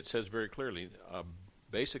very clearly,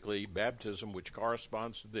 basically, baptism, which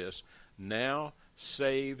corresponds to this, now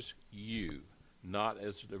saves you, not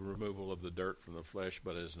as the removal of the dirt from the flesh,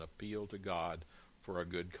 but as an appeal to God for a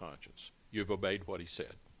good conscience. You've obeyed what He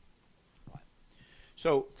said. Right.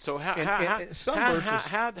 So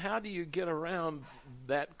how do you get around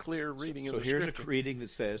that clear reading of the Scripture? So here's a reading that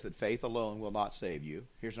says that faith alone will not save you.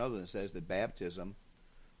 Here's another that says that baptism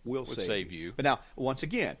will save you. But now, once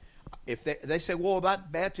again, if they say, well,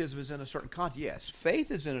 that baptism is in a certain context. Yes, faith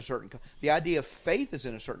is in a certain the idea of faith is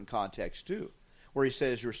in a certain context too, where he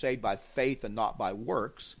says you're saved by faith and not by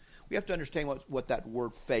works. We have to understand what that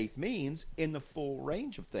word faith means in the full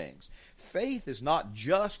range of things. Faith is not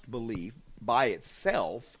just belief by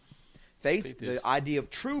itself. Faith, the idea of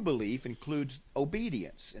true belief, includes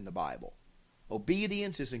obedience in the Bible.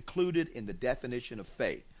 Obedience is included in the definition of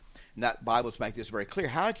faith. And that Bible's make this very clear.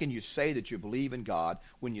 How can you say that you believe in God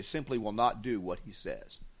when you simply will not do what He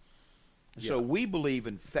says? Yeah. So we believe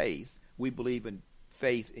in faith. We believe in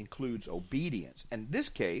faith includes obedience. And in this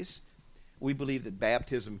case, we believe that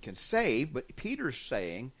baptism can save, but Peter's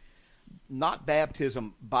saying not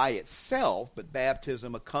baptism by itself, but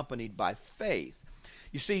baptism accompanied by faith.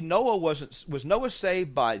 You see, was Noah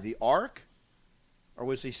saved by the ark, or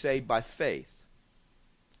was he saved by faith?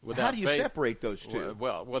 How do you separate those two?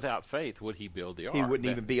 Well, without faith, would he build the ark? He wouldn't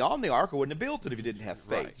even be on the ark, or wouldn't have built it if he didn't have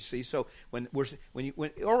faith. Right. You see, so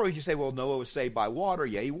or you say, well, Noah was saved by water.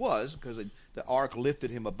 Yeah, he was, because the ark lifted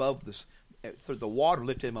him above the water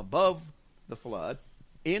lifted him above the flood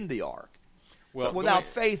in the ark. Well, but without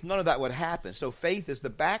faith, none of that would happen. So faith is the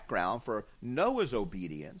background for Noah's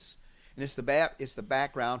obedience, and it's the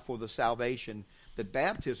background for the salvation that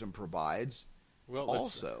baptism provides.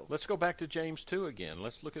 Well, let's go back to James 2 again.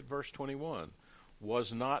 Let's look at verse 21.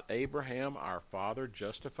 Was not Abraham our father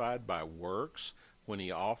justified by works when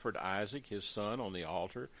he offered Isaac his son on the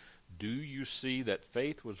altar? Do you see that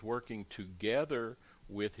faith was working together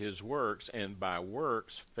with his works, and by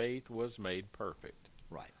works faith was made perfect?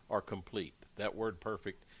 Right. Or complete. That word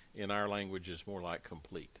perfect in our language is more like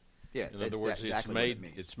complete. Yeah. In other words,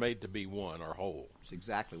 it's made to be one or whole. It's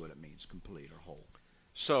exactly what it means, complete or whole.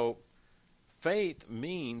 So faith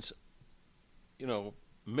means,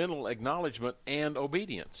 mental acknowledgement and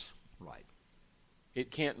obedience. Right.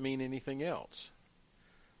 It can't mean anything else.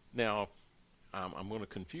 Now, I'm going to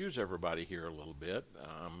confuse everybody here a little bit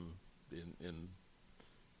in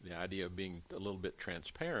the idea of being a little bit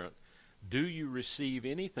transparent. Do you receive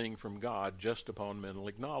anything from God just upon mental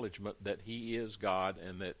acknowledgement that He is God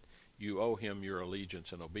and that you owe Him your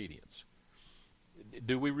allegiance and obedience?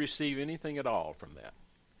 Do we receive anything at all from that?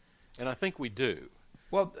 And I think we do.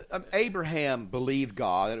 Well, Abraham believed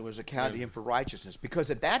God, and it was accounted to him for righteousness,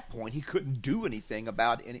 because at that point he couldn't do anything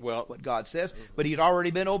about what God says, but he'd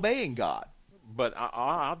already been obeying God. But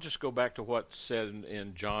I'll just go back to what's said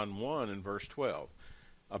in John 1 and verse 12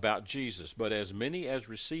 about Jesus. But as many as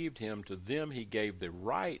received Him, to them He gave the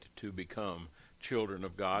right to become children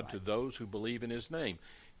of God, to those who believe in His name.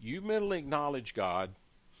 You mentally acknowledge God,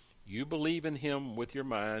 you believe in Him with your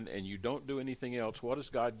mind, and you don't do anything else. What does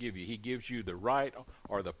God give you? He gives you the right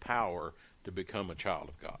or the power to become a child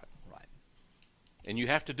of God. Right. And you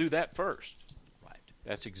have to do that first. Right.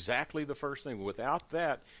 That's exactly the first thing. Without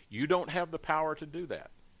that, you don't have the power to do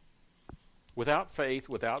that. Without faith,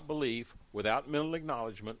 without belief, without mental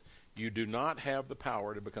acknowledgement, you do not have the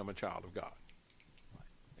power to become a child of God.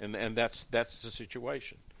 Right. And that's the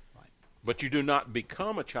situation. Right. But you do not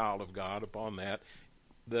become a child of God upon that.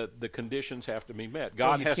 The conditions have to be met.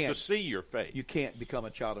 God has to see your faith. You can't become a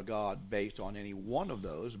child of God based on any one of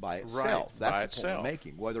those by itself. Right, that's the point I'm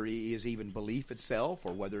making. Whether it is even belief itself,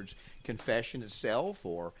 or whether it's confession itself,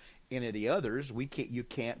 or any of the others, you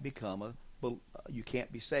can't be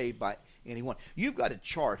saved by anyone. You've got a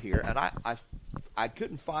chart here, and I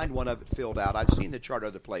couldn't find one of it filled out. I've seen the chart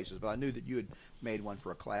other places, but I knew that you had made one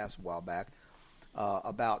for a class a while back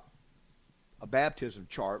about a baptism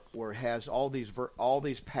chart where it has all these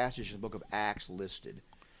passages in the book of Acts listed.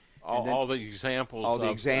 All the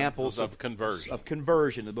examples of conversion. Of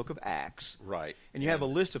conversion in the book of Acts. Right. And you have a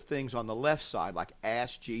list of things on the left side, like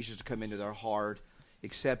asked Jesus to come into their heart,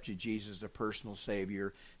 accepted Jesus as their personal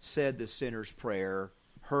Savior, said the sinner's prayer,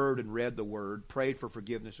 heard and read the Word, prayed for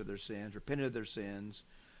forgiveness of their sins, repented of their sins,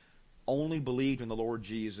 only believed in the Lord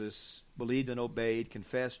Jesus, believed and obeyed,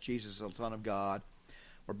 confessed Jesus as the Son of God,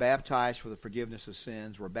 were baptized for the forgiveness of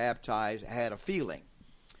sins, were baptized, had a feeling.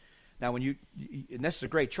 Now, and this is a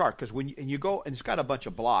great chart because when you go, and it's got a bunch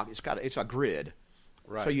of blocks. It's a grid.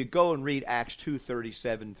 Right. So you go and read Acts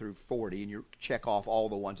 2:37 through 40, and you check off all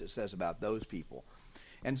the ones it says about those people.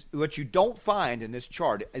 And what you don't find in this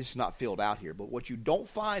chart, it's not filled out here, but what you don't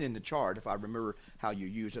find in the chart, if I remember how you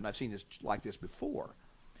use it, and I've seen this like this before,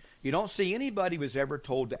 you don't see anybody who was ever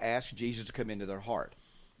told to ask Jesus to come into their heart,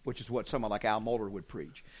 which is what someone like Al Mohler would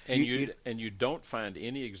preach. And you don't find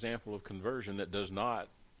any example of conversion that does not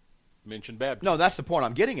mention baptism. No, that's the point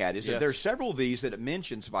I'm getting at, is Yes. that there's several of these that it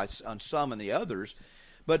mentions on some and the others,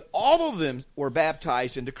 but all of them were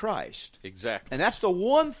baptized into Christ. Exactly. And that's the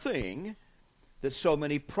one thing that so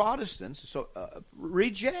many Protestants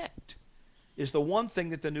reject, is the one thing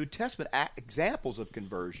that the New Testament examples of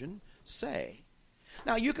conversion say.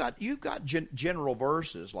 Now, you've got general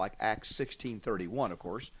verses like Acts 16:31, of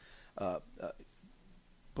course,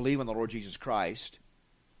 believe in the Lord Jesus Christ,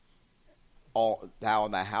 thou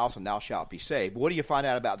and thy house, and thou shalt be saved. But what do you find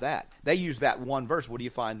out about that? They use that one verse. What do you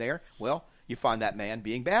find there? Well, you find that man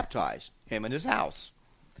being baptized, him and his house.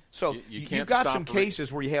 So you've got some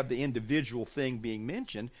cases where you have the individual thing being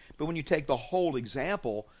mentioned, but when you take the whole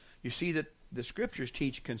example, you see that the Scriptures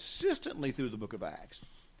teach consistently through the book of Acts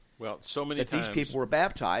so many times these people were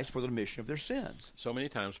baptized for the remission of their sins. So many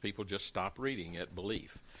times people just stop reading at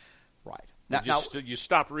belief. Right. Now you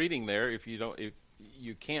stop reading there if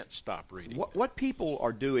you can't stop reading. What people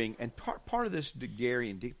are doing, and part of this, Gary,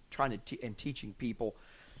 and trying to and teaching people,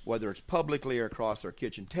 whether it's publicly or across their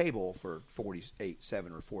kitchen table for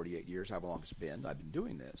 7 or 48 years, however long it's been, I've been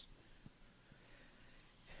doing this,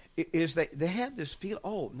 is they have this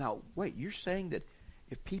feel, now, wait, you're saying that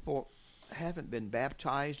if people haven't been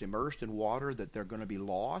baptized, immersed in water, that they're going to be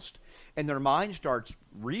lost? And their mind starts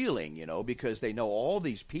reeling, because they know all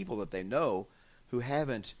these people that they know who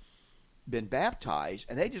haven't been baptized,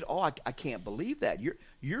 and they just, I can't believe that.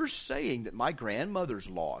 You're saying that my grandmother's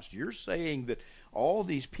lost. You're saying that all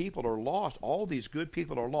these people are lost. All these good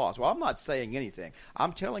people are lost. Well, I'm not saying anything.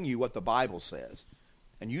 I'm telling you what the Bible says,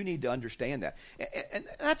 and you need to understand that. And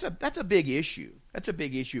that's a big issue. That's a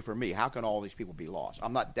big issue for me. How can all these people be lost?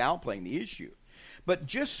 I'm not downplaying the issue, but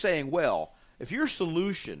just saying, well, if your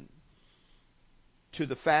solution to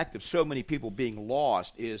the fact of so many people being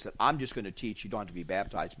lost is that I'm just going to teach you don't have to be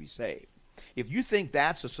baptized to be saved. If you think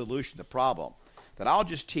that's the solution to the problem, that I'll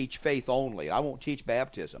just teach faith only, I won't teach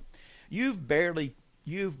baptism, you've barely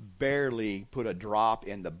put a drop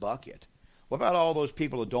in the bucket. What about all those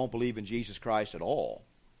people who don't believe in Jesus Christ at all,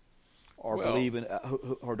 or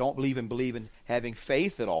don't believe in having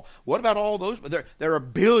faith at all? What about all those? There are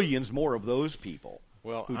billions more of those people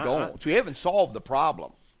who don't. So you haven't solved the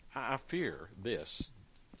problem. I fear this,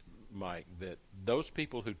 Mike, that those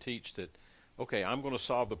people who teach that, okay, I'm going to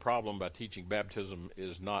solve the problem by teaching baptism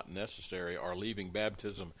is not necessary, or leaving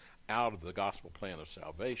baptism out of the gospel plan of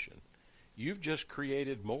salvation, you've just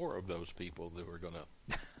created more of those people that are going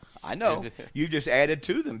to... I know. You just added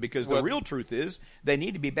to them, because the real truth is they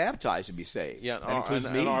need to be baptized to be saved. Yeah, that includes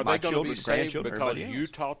me, are my they children, be saved grandchildren, because everybody you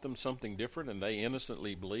else. taught them something different and they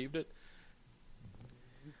innocently believed it?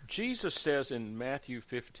 Jesus says in Matthew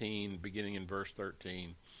 15, beginning in verse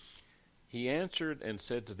 13, he answered and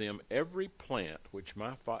said to them, every plant which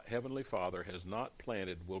my heavenly Father has not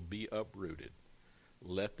planted will be uprooted.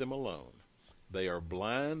 Let them alone. They are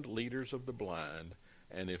blind leaders of the blind,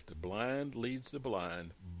 and if the blind leads the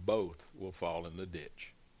blind, both will fall in the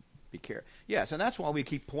ditch. Be careful. Yes, and that's why we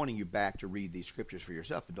keep pointing you back to read these scriptures for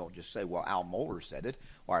yourself, and don't just say, well, Al Mohler said it,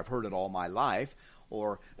 or I've heard it all my life.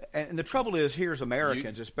 And the trouble is, here's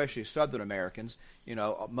Americans, especially Southern Americans,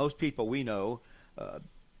 most people we know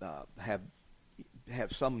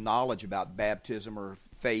have some knowledge about baptism or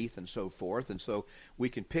faith and so forth, and so we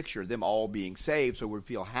can picture them all being saved, so we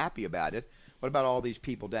feel happy about it. What about all these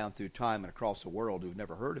people down through time and across the world who've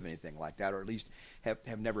never heard of anything like that, or at least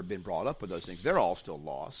have never been brought up with those things? They're all still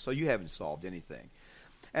lost, so you haven't solved anything.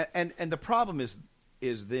 And the problem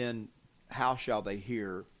is then, how shall they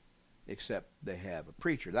hear except they have a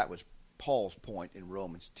preacher? That was Paul's point in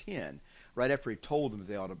Romans 10. Right after he told them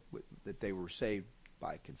that they were saved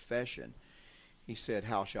by confession, he said,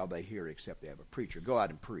 how shall they hear except they have a preacher? Go out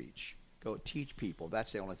and preach. Go teach people.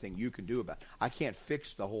 That's the only thing you can do about it. I can't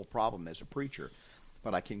fix the whole problem as a preacher,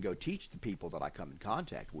 but I can go teach the people that I come in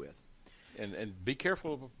contact with. And be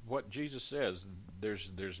careful of what Jesus says.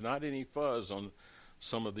 There's not any fuzz on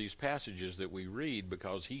some of these passages that we read,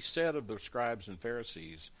 because he said of the scribes and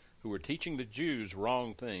Pharisees who were teaching the Jews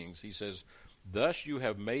wrong things, he says, "Thus you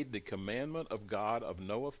have made the commandment of God of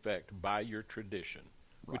no effect by your tradition,"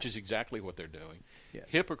 right. Which is exactly what they're doing. Yes.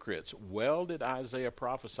 "Hypocrites, well did Isaiah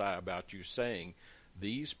prophesy about you, saying,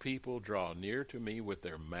 these people draw near to me with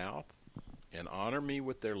their mouth and honor me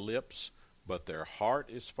with their lips, but their heart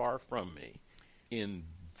is far from me. In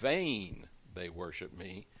vain they worship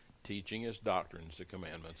me, teaching as doctrines the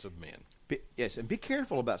commandments of men." Yes, and be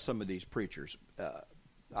careful about some of these preachers.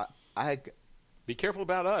 Be careful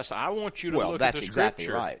about us. I want you to look at the Scripture. Exactly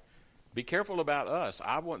right. Be careful about us.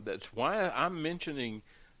 That's why I'm mentioning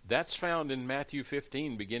that's found in Matthew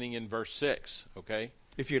 15, beginning in verse 6. Okay.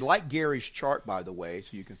 If you'd like Gary's chart, by the way,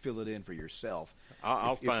 so you can fill it in for yourself.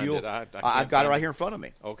 I'll find it. I've got it right here in front of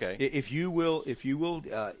me. Okay. If you will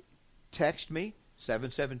text me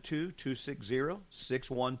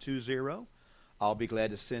 772-260-6120. I'll be glad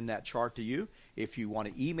to send that chart to you. If you want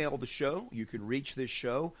to email the show, you can reach this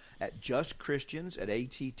show at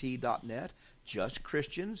justchristians@att.net,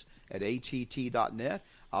 justchristians@att.net.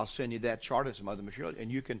 I'll send you that chart and some other material,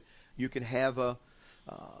 and you can have a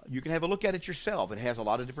look at it yourself. It has a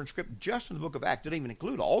lot of different script. Just in the book of Acts, it didn't even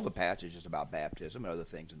include all the passages about baptism and other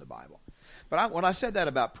things in the Bible. But when I said that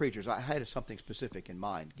about preachers, I had something specific in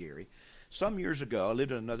mind, Gary. Some years ago, I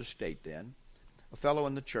lived in another state then. A fellow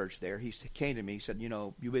in the church there, he came to me, he said,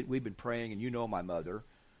 we've been praying, and my mother,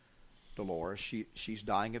 Dolores, she's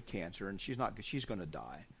dying of cancer, and she's going to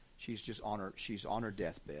die. She's on her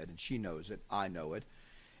deathbed, and she knows it. I know it.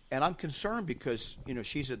 And I'm concerned because,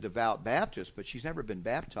 she's a devout Baptist, but she's never been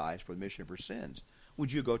baptized for the remission of her sins.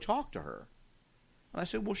 Would you go talk to her? And I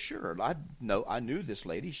said, well, sure. I knew this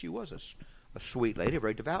lady. She was a sweet lady, a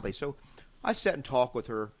very devout lady. So I sat and talked with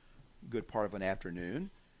her a good part of an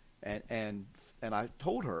afternoon, and I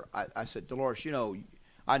told her, I said, Dolores,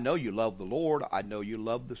 I know you love the Lord. I know you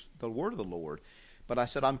love the word of the Lord. But I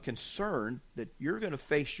said, I'm concerned that you're going to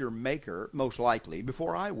face your Maker, most likely,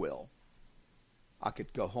 before I will. I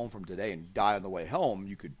could go home from today and die on the way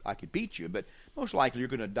home. I could beat you, but most likely you're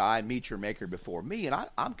going to die and meet your Maker before me. And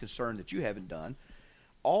I'm concerned that you haven't done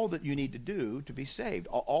all that you need to do to be saved,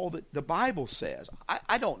 all that the Bible says.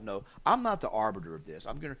 I don't know. I'm not the arbiter of this.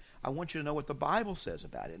 I want you to know what the Bible says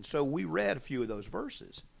about it. And so we read a few of those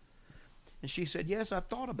verses. And she said, yes, I've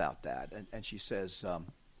thought about that. And she says,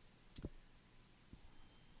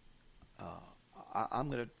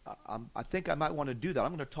 I think I might want to do that.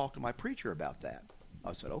 I'm going to talk to my preacher about that.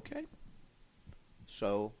 I said, okay.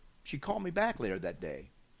 So she called me back later that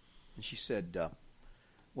day. And she said,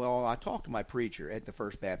 well, I talked to my preacher at the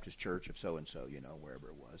First Baptist Church of so-and-so, wherever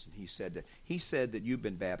it was. And he said that you've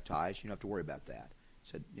been baptized. You don't have to worry about that.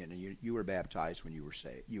 He said, you were baptized when you were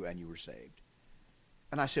saved. You were saved.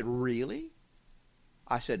 And I said, really?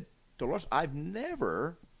 I said, Dolores, I've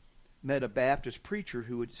never met a Baptist preacher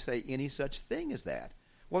who would say any such thing as that.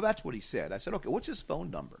 Well, that's what he said. I said, okay, what's his phone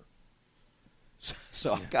number?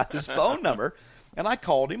 So I got his phone number, and I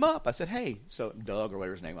called him up. I said, hey, so Doug, or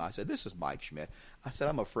whatever his name was, I said, this is Mike Schmidt. I said,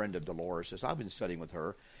 I'm a friend of Dolores'. I've been studying with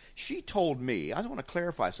her. She told me, I want to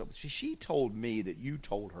clarify something. She told me that you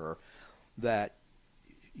told her that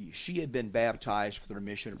she had been baptized for the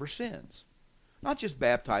remission of her sins. Not just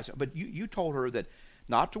baptized, but you told her that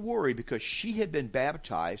not to worry because she had been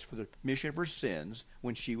baptized for the remission of her sins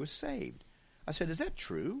when she was saved. I said, is that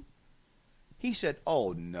true? He said,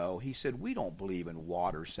 oh, no. He said, we don't believe in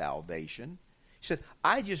water salvation. He said,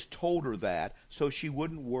 I just told her that so she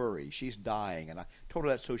wouldn't worry. She's dying, and I told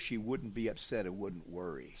her that so she wouldn't be upset and wouldn't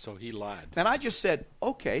worry. So he lied. And I just said,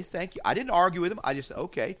 okay, thank you. I didn't argue with him. I just said,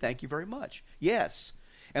 okay, thank you very much. Yes.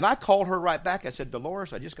 And I called her right back. I said,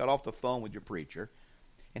 Dolores, I just got off the phone with your preacher.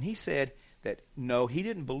 And he said that, no, he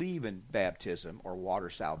didn't believe in baptism or water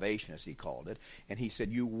salvation, as he called it. And he said,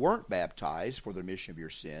 you weren't baptized for the remission of your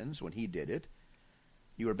sins when he did it.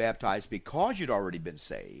 You were baptized because you'd already been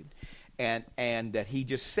saved. And that he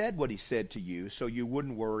just said what he said to you so you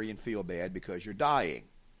wouldn't worry and feel bad because you're dying.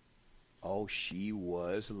 Oh, she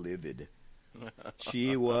was livid.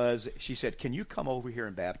 She said, can you come over here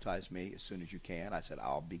and baptize me as soon as you can? I said,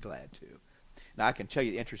 I'll be glad to. Now, I can tell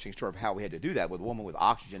you the interesting story of how we had to do that with a woman with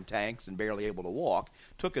oxygen tanks and barely able to walk.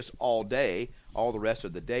 Took us all day, all the rest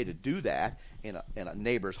of the day to do that in a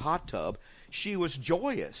neighbor's hot tub. She was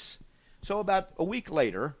joyous. So about a week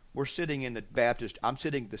later, we're sitting in the Baptist, I'm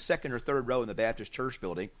sitting the second or third row in the Baptist church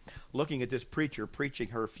building, looking at this preacher preaching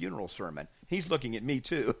her funeral sermon. He's looking at me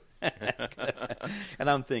too. And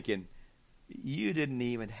I'm thinking, you didn't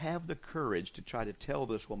even have the courage to try to tell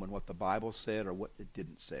this woman what the Bible said or what it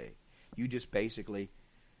didn't say. You just basically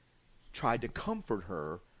tried to comfort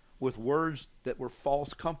her with words that were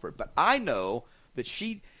false comfort. But I know that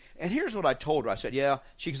she, and here's what I told her. I said, yeah,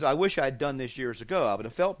 she said, I wish I had done this years ago. I would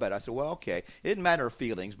have felt better. I said, well, okay. It didn't matter her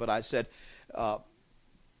feelings, but I said, all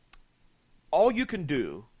you can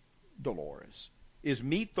do, Dolores, is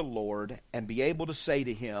meet the Lord and be able to say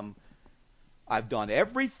to him, I've done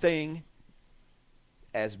everything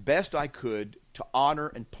as best I could to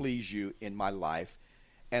honor and please you in my life.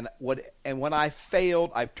 And when I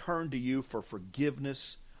failed, I've turned to you for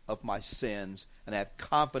forgiveness of my sins, and I have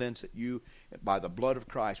confidence that you, by the blood of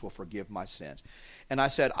Christ, will forgive my sins. And I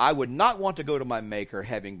said, I would not want to go to my Maker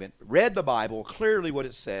having read the Bible, clearly what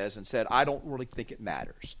it says, and said, I don't really think it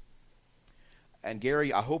matters. And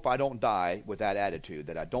Gary, I hope I don't die with that attitude,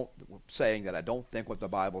 saying that I don't think what the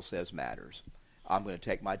Bible says matters. I'm going to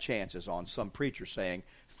take my chances on some preacher saying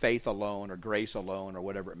faith alone or grace alone or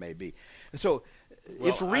whatever it may be. So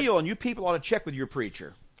it's real, and you people ought to check with your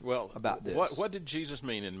preacher about this. What did Jesus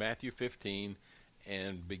mean in Matthew 15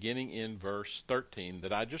 and beginning in verse 13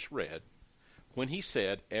 that I just read when he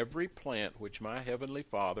said, every plant which my heavenly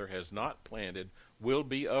Father has not planted will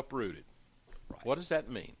be uprooted? Right. What does that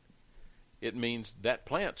mean? It means that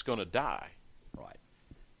plant's going to die. Right.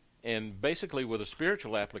 And basically with a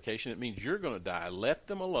spiritual application, it means you're going to die. Let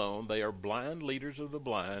them alone. They are blind leaders of the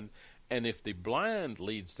blind. And if the blind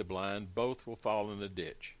leads the blind, both will fall in the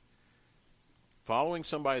ditch. Following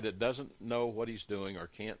somebody that doesn't know what he's doing or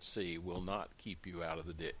can't see will not keep you out of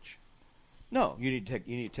the ditch. No, you need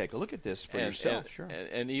to take a look at this for yourself. Sure.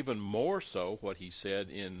 And even more so, what he said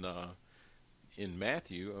in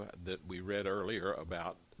Matthew that we read earlier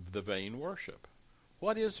about the vain worship.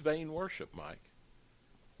 What is vain worship, Mike?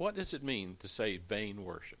 What does it mean to say vain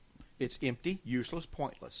worship? It's empty, useless,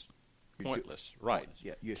 pointless. Pointless, right.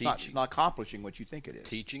 Pointless. Yeah, it's not accomplishing what you think it is.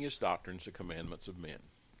 Teaching his doctrines the commandments of men.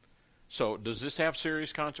 So does this have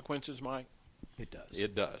serious consequences, Mike? It does.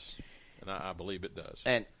 It does. And I believe it does.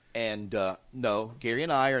 And no, Gary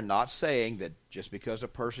and I are not saying that just because a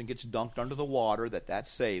person gets dunked under the water that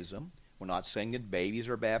saves them. We're not saying that babies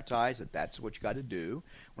are baptized, that that's what you got to do.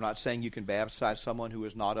 We're not saying you can baptize someone who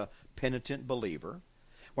is not a penitent believer.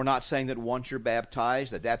 We're not saying that once you're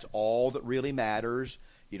baptized that that's all that really matters.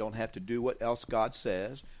 You don't have to do what else God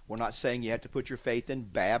says. We're not saying you have to put your faith in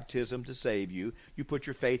baptism to save you. You put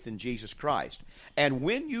your faith in Jesus Christ. And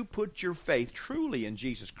when you put your faith truly in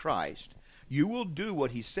Jesus Christ, you will do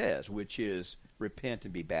what he says, which is repent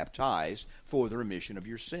and be baptized for the remission of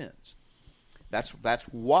your sins. That's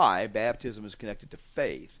why baptism is connected to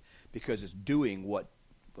faith, because it's doing what,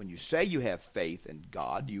 when you say you have faith in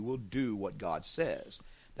God, you will do what God says.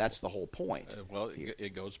 That's the whole point.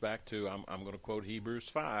 It goes back to, I'm going to quote Hebrews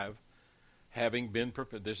 5, having been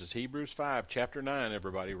perfected. This is Hebrews 5, chapter 9,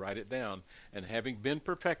 everybody write it down. And having been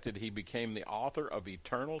perfected, he became the author of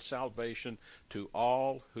eternal salvation to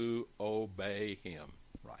all who obey him.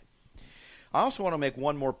 Right. I also want to make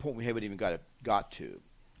one more point we haven't even got to.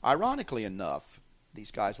 Ironically enough, these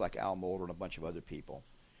guys like Al Mohler and a bunch of other people,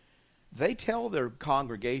 they tell their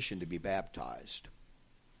congregation to be baptized.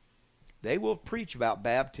 They will preach about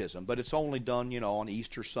baptism, but it's only done, on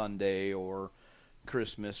Easter Sunday or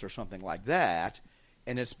Christmas or something like that,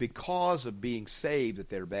 and it's because of being saved that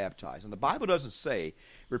they're baptized. And the Bible doesn't say,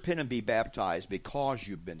 repent and be baptized because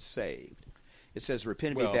you've been saved. It says,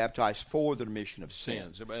 repent and be baptized for the remission of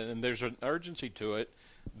sins. And there's an urgency to it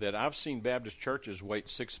that I've seen Baptist churches wait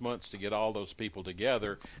 6 months to get all those people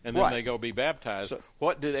together, and then they go be baptized. So,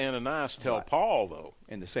 what did Ananias tell Paul, though?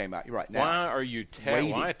 In the same right now. Why are you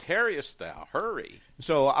why tarriest thou? Hurry.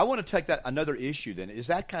 So I want to take that another issue then. Is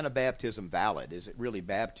that kind of baptism valid? Is it really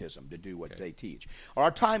baptism to do what they teach?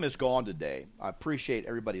 Our time is gone today. I appreciate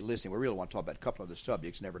everybody listening. We really want to talk about a couple of the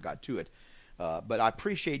subjects, never got to it. But I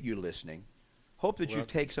appreciate you listening. Hope that you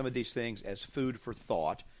take some of these things as food for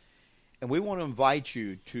thought. And we want to invite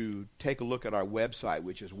you to take a look at our website,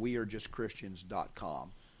 which is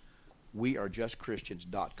wearejustchristians.com.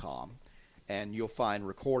 Wearejustchristians.com. And you'll find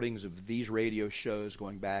recordings of these radio shows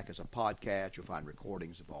going back as a podcast. You'll find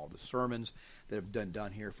recordings of all the sermons that have been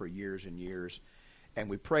done here for years and years. And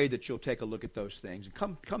we pray that you'll take a look at those things.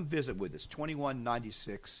 And come visit with us,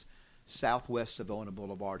 2196 Southwest Savona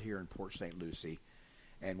Boulevard here in Port St. Lucie.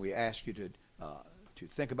 And we ask you to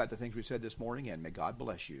think about the things we said this morning, and may God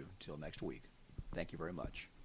bless you until next week. Thank you very much.